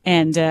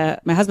 And,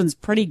 my husband's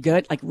pretty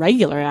good, like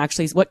regular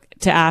actually, is what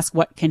to ask,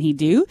 what can he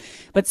do?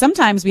 But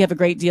sometimes we have a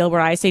great deal where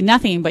I say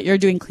nothing, but you're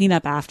doing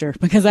cleanup after,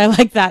 because I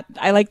like that.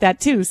 I like that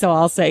too. So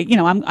I'll say, you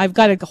know, I've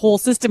got a whole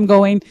system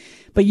going,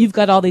 but you've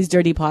got all these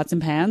dirty pots and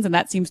pans, and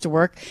that seems to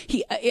work.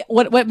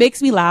 What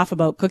makes me laugh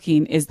about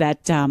cooking is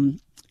that,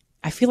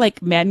 I feel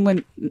like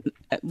men,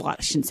 I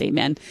shouldn't say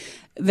men,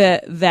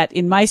 that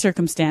in my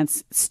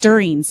circumstance,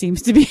 stirring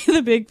seems to be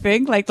the big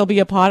thing. Like, there'll be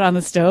a pot on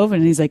the stove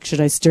and he's like,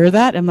 should I stir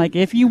that? I'm like,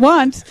 if you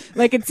want.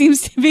 Like, it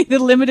seems to be the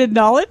limited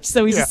knowledge.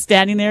 So he's just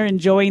standing there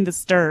enjoying the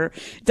stir.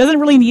 Doesn't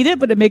really need it,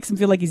 but it makes him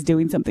feel like he's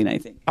doing something, I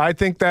think. I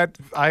think that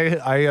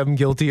I am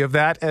guilty of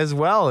that as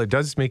well. It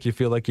does make you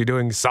feel like you're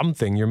doing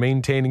something. You're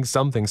maintaining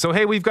something. So,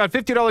 hey, we've got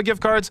 $50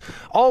 gift cards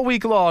all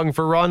week long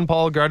for Ron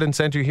Paul Garden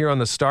Center here on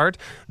The Start.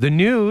 The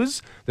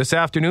news this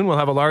afternoon, we'll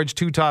have a large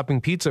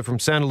 2-topping pizza from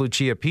Santa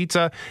Lucia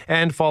Pizza,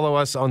 and follow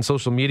us on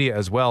social media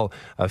as well.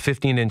 A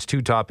 15-inch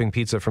 2-topping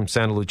pizza from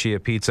Santa Lucia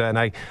Pizza. And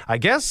I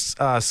guess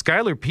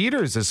Skylar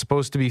Peters is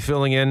supposed to be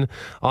filling in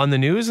on the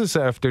news this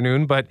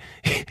afternoon, but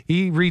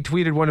he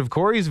retweeted one of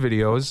Corey's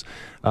videos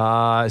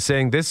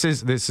saying this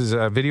is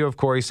a video of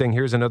Corey saying,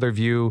 here's another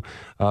view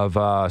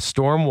of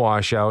storm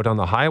washout on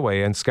the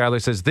highway. And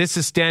Skylar says, this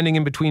is standing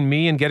in between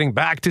me and getting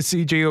back to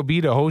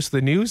CJOB to host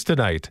the news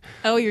tonight.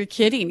 Oh, you're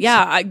kidding.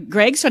 Yeah,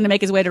 Greg's trying to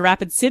make his way to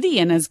Rapid City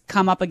and has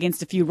come up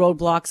against a few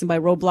roadblocks. And by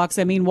roadblocks,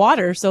 I mean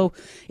water. So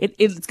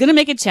it's going to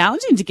make it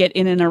challenging to get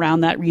in and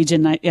around that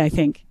region, I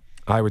think.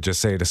 I would just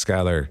say to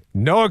Skylar,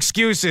 no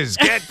excuses.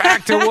 Get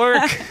back to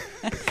work.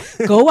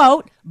 Go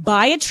out,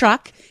 buy a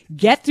truck,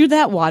 get through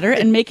that water,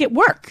 and make it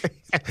work.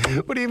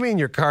 What do you mean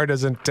your car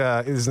isn't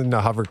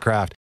a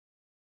hovercraft?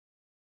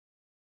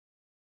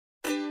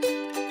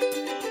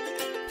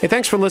 Hey,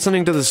 thanks for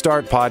listening to the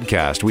Start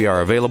Podcast. We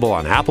are available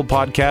on Apple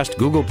Podcast,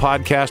 Google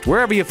Podcast,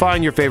 wherever you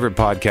find your favorite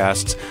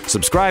podcasts.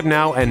 Subscribe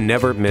now and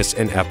never miss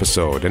an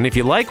episode. And if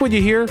you like what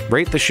you hear,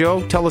 rate the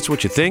show, tell us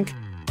what you think.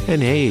 And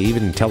hey,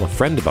 even tell a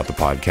friend about the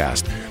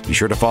podcast. Be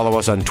sure to follow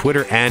us on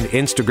Twitter and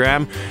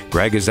Instagram.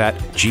 Greg is at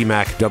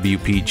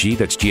GMACWPG.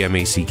 That's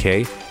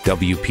GMACK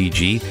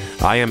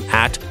WPG. I am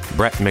at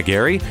Brett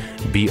McGarry,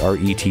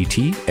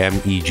 BRETTMEGARRY.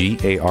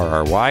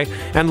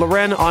 And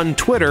Loren on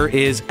Twitter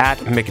is at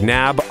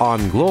McNabb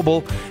on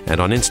Global,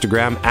 and on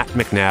Instagram at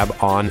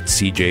McNabb on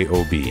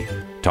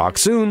CJOB. Talk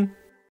soon.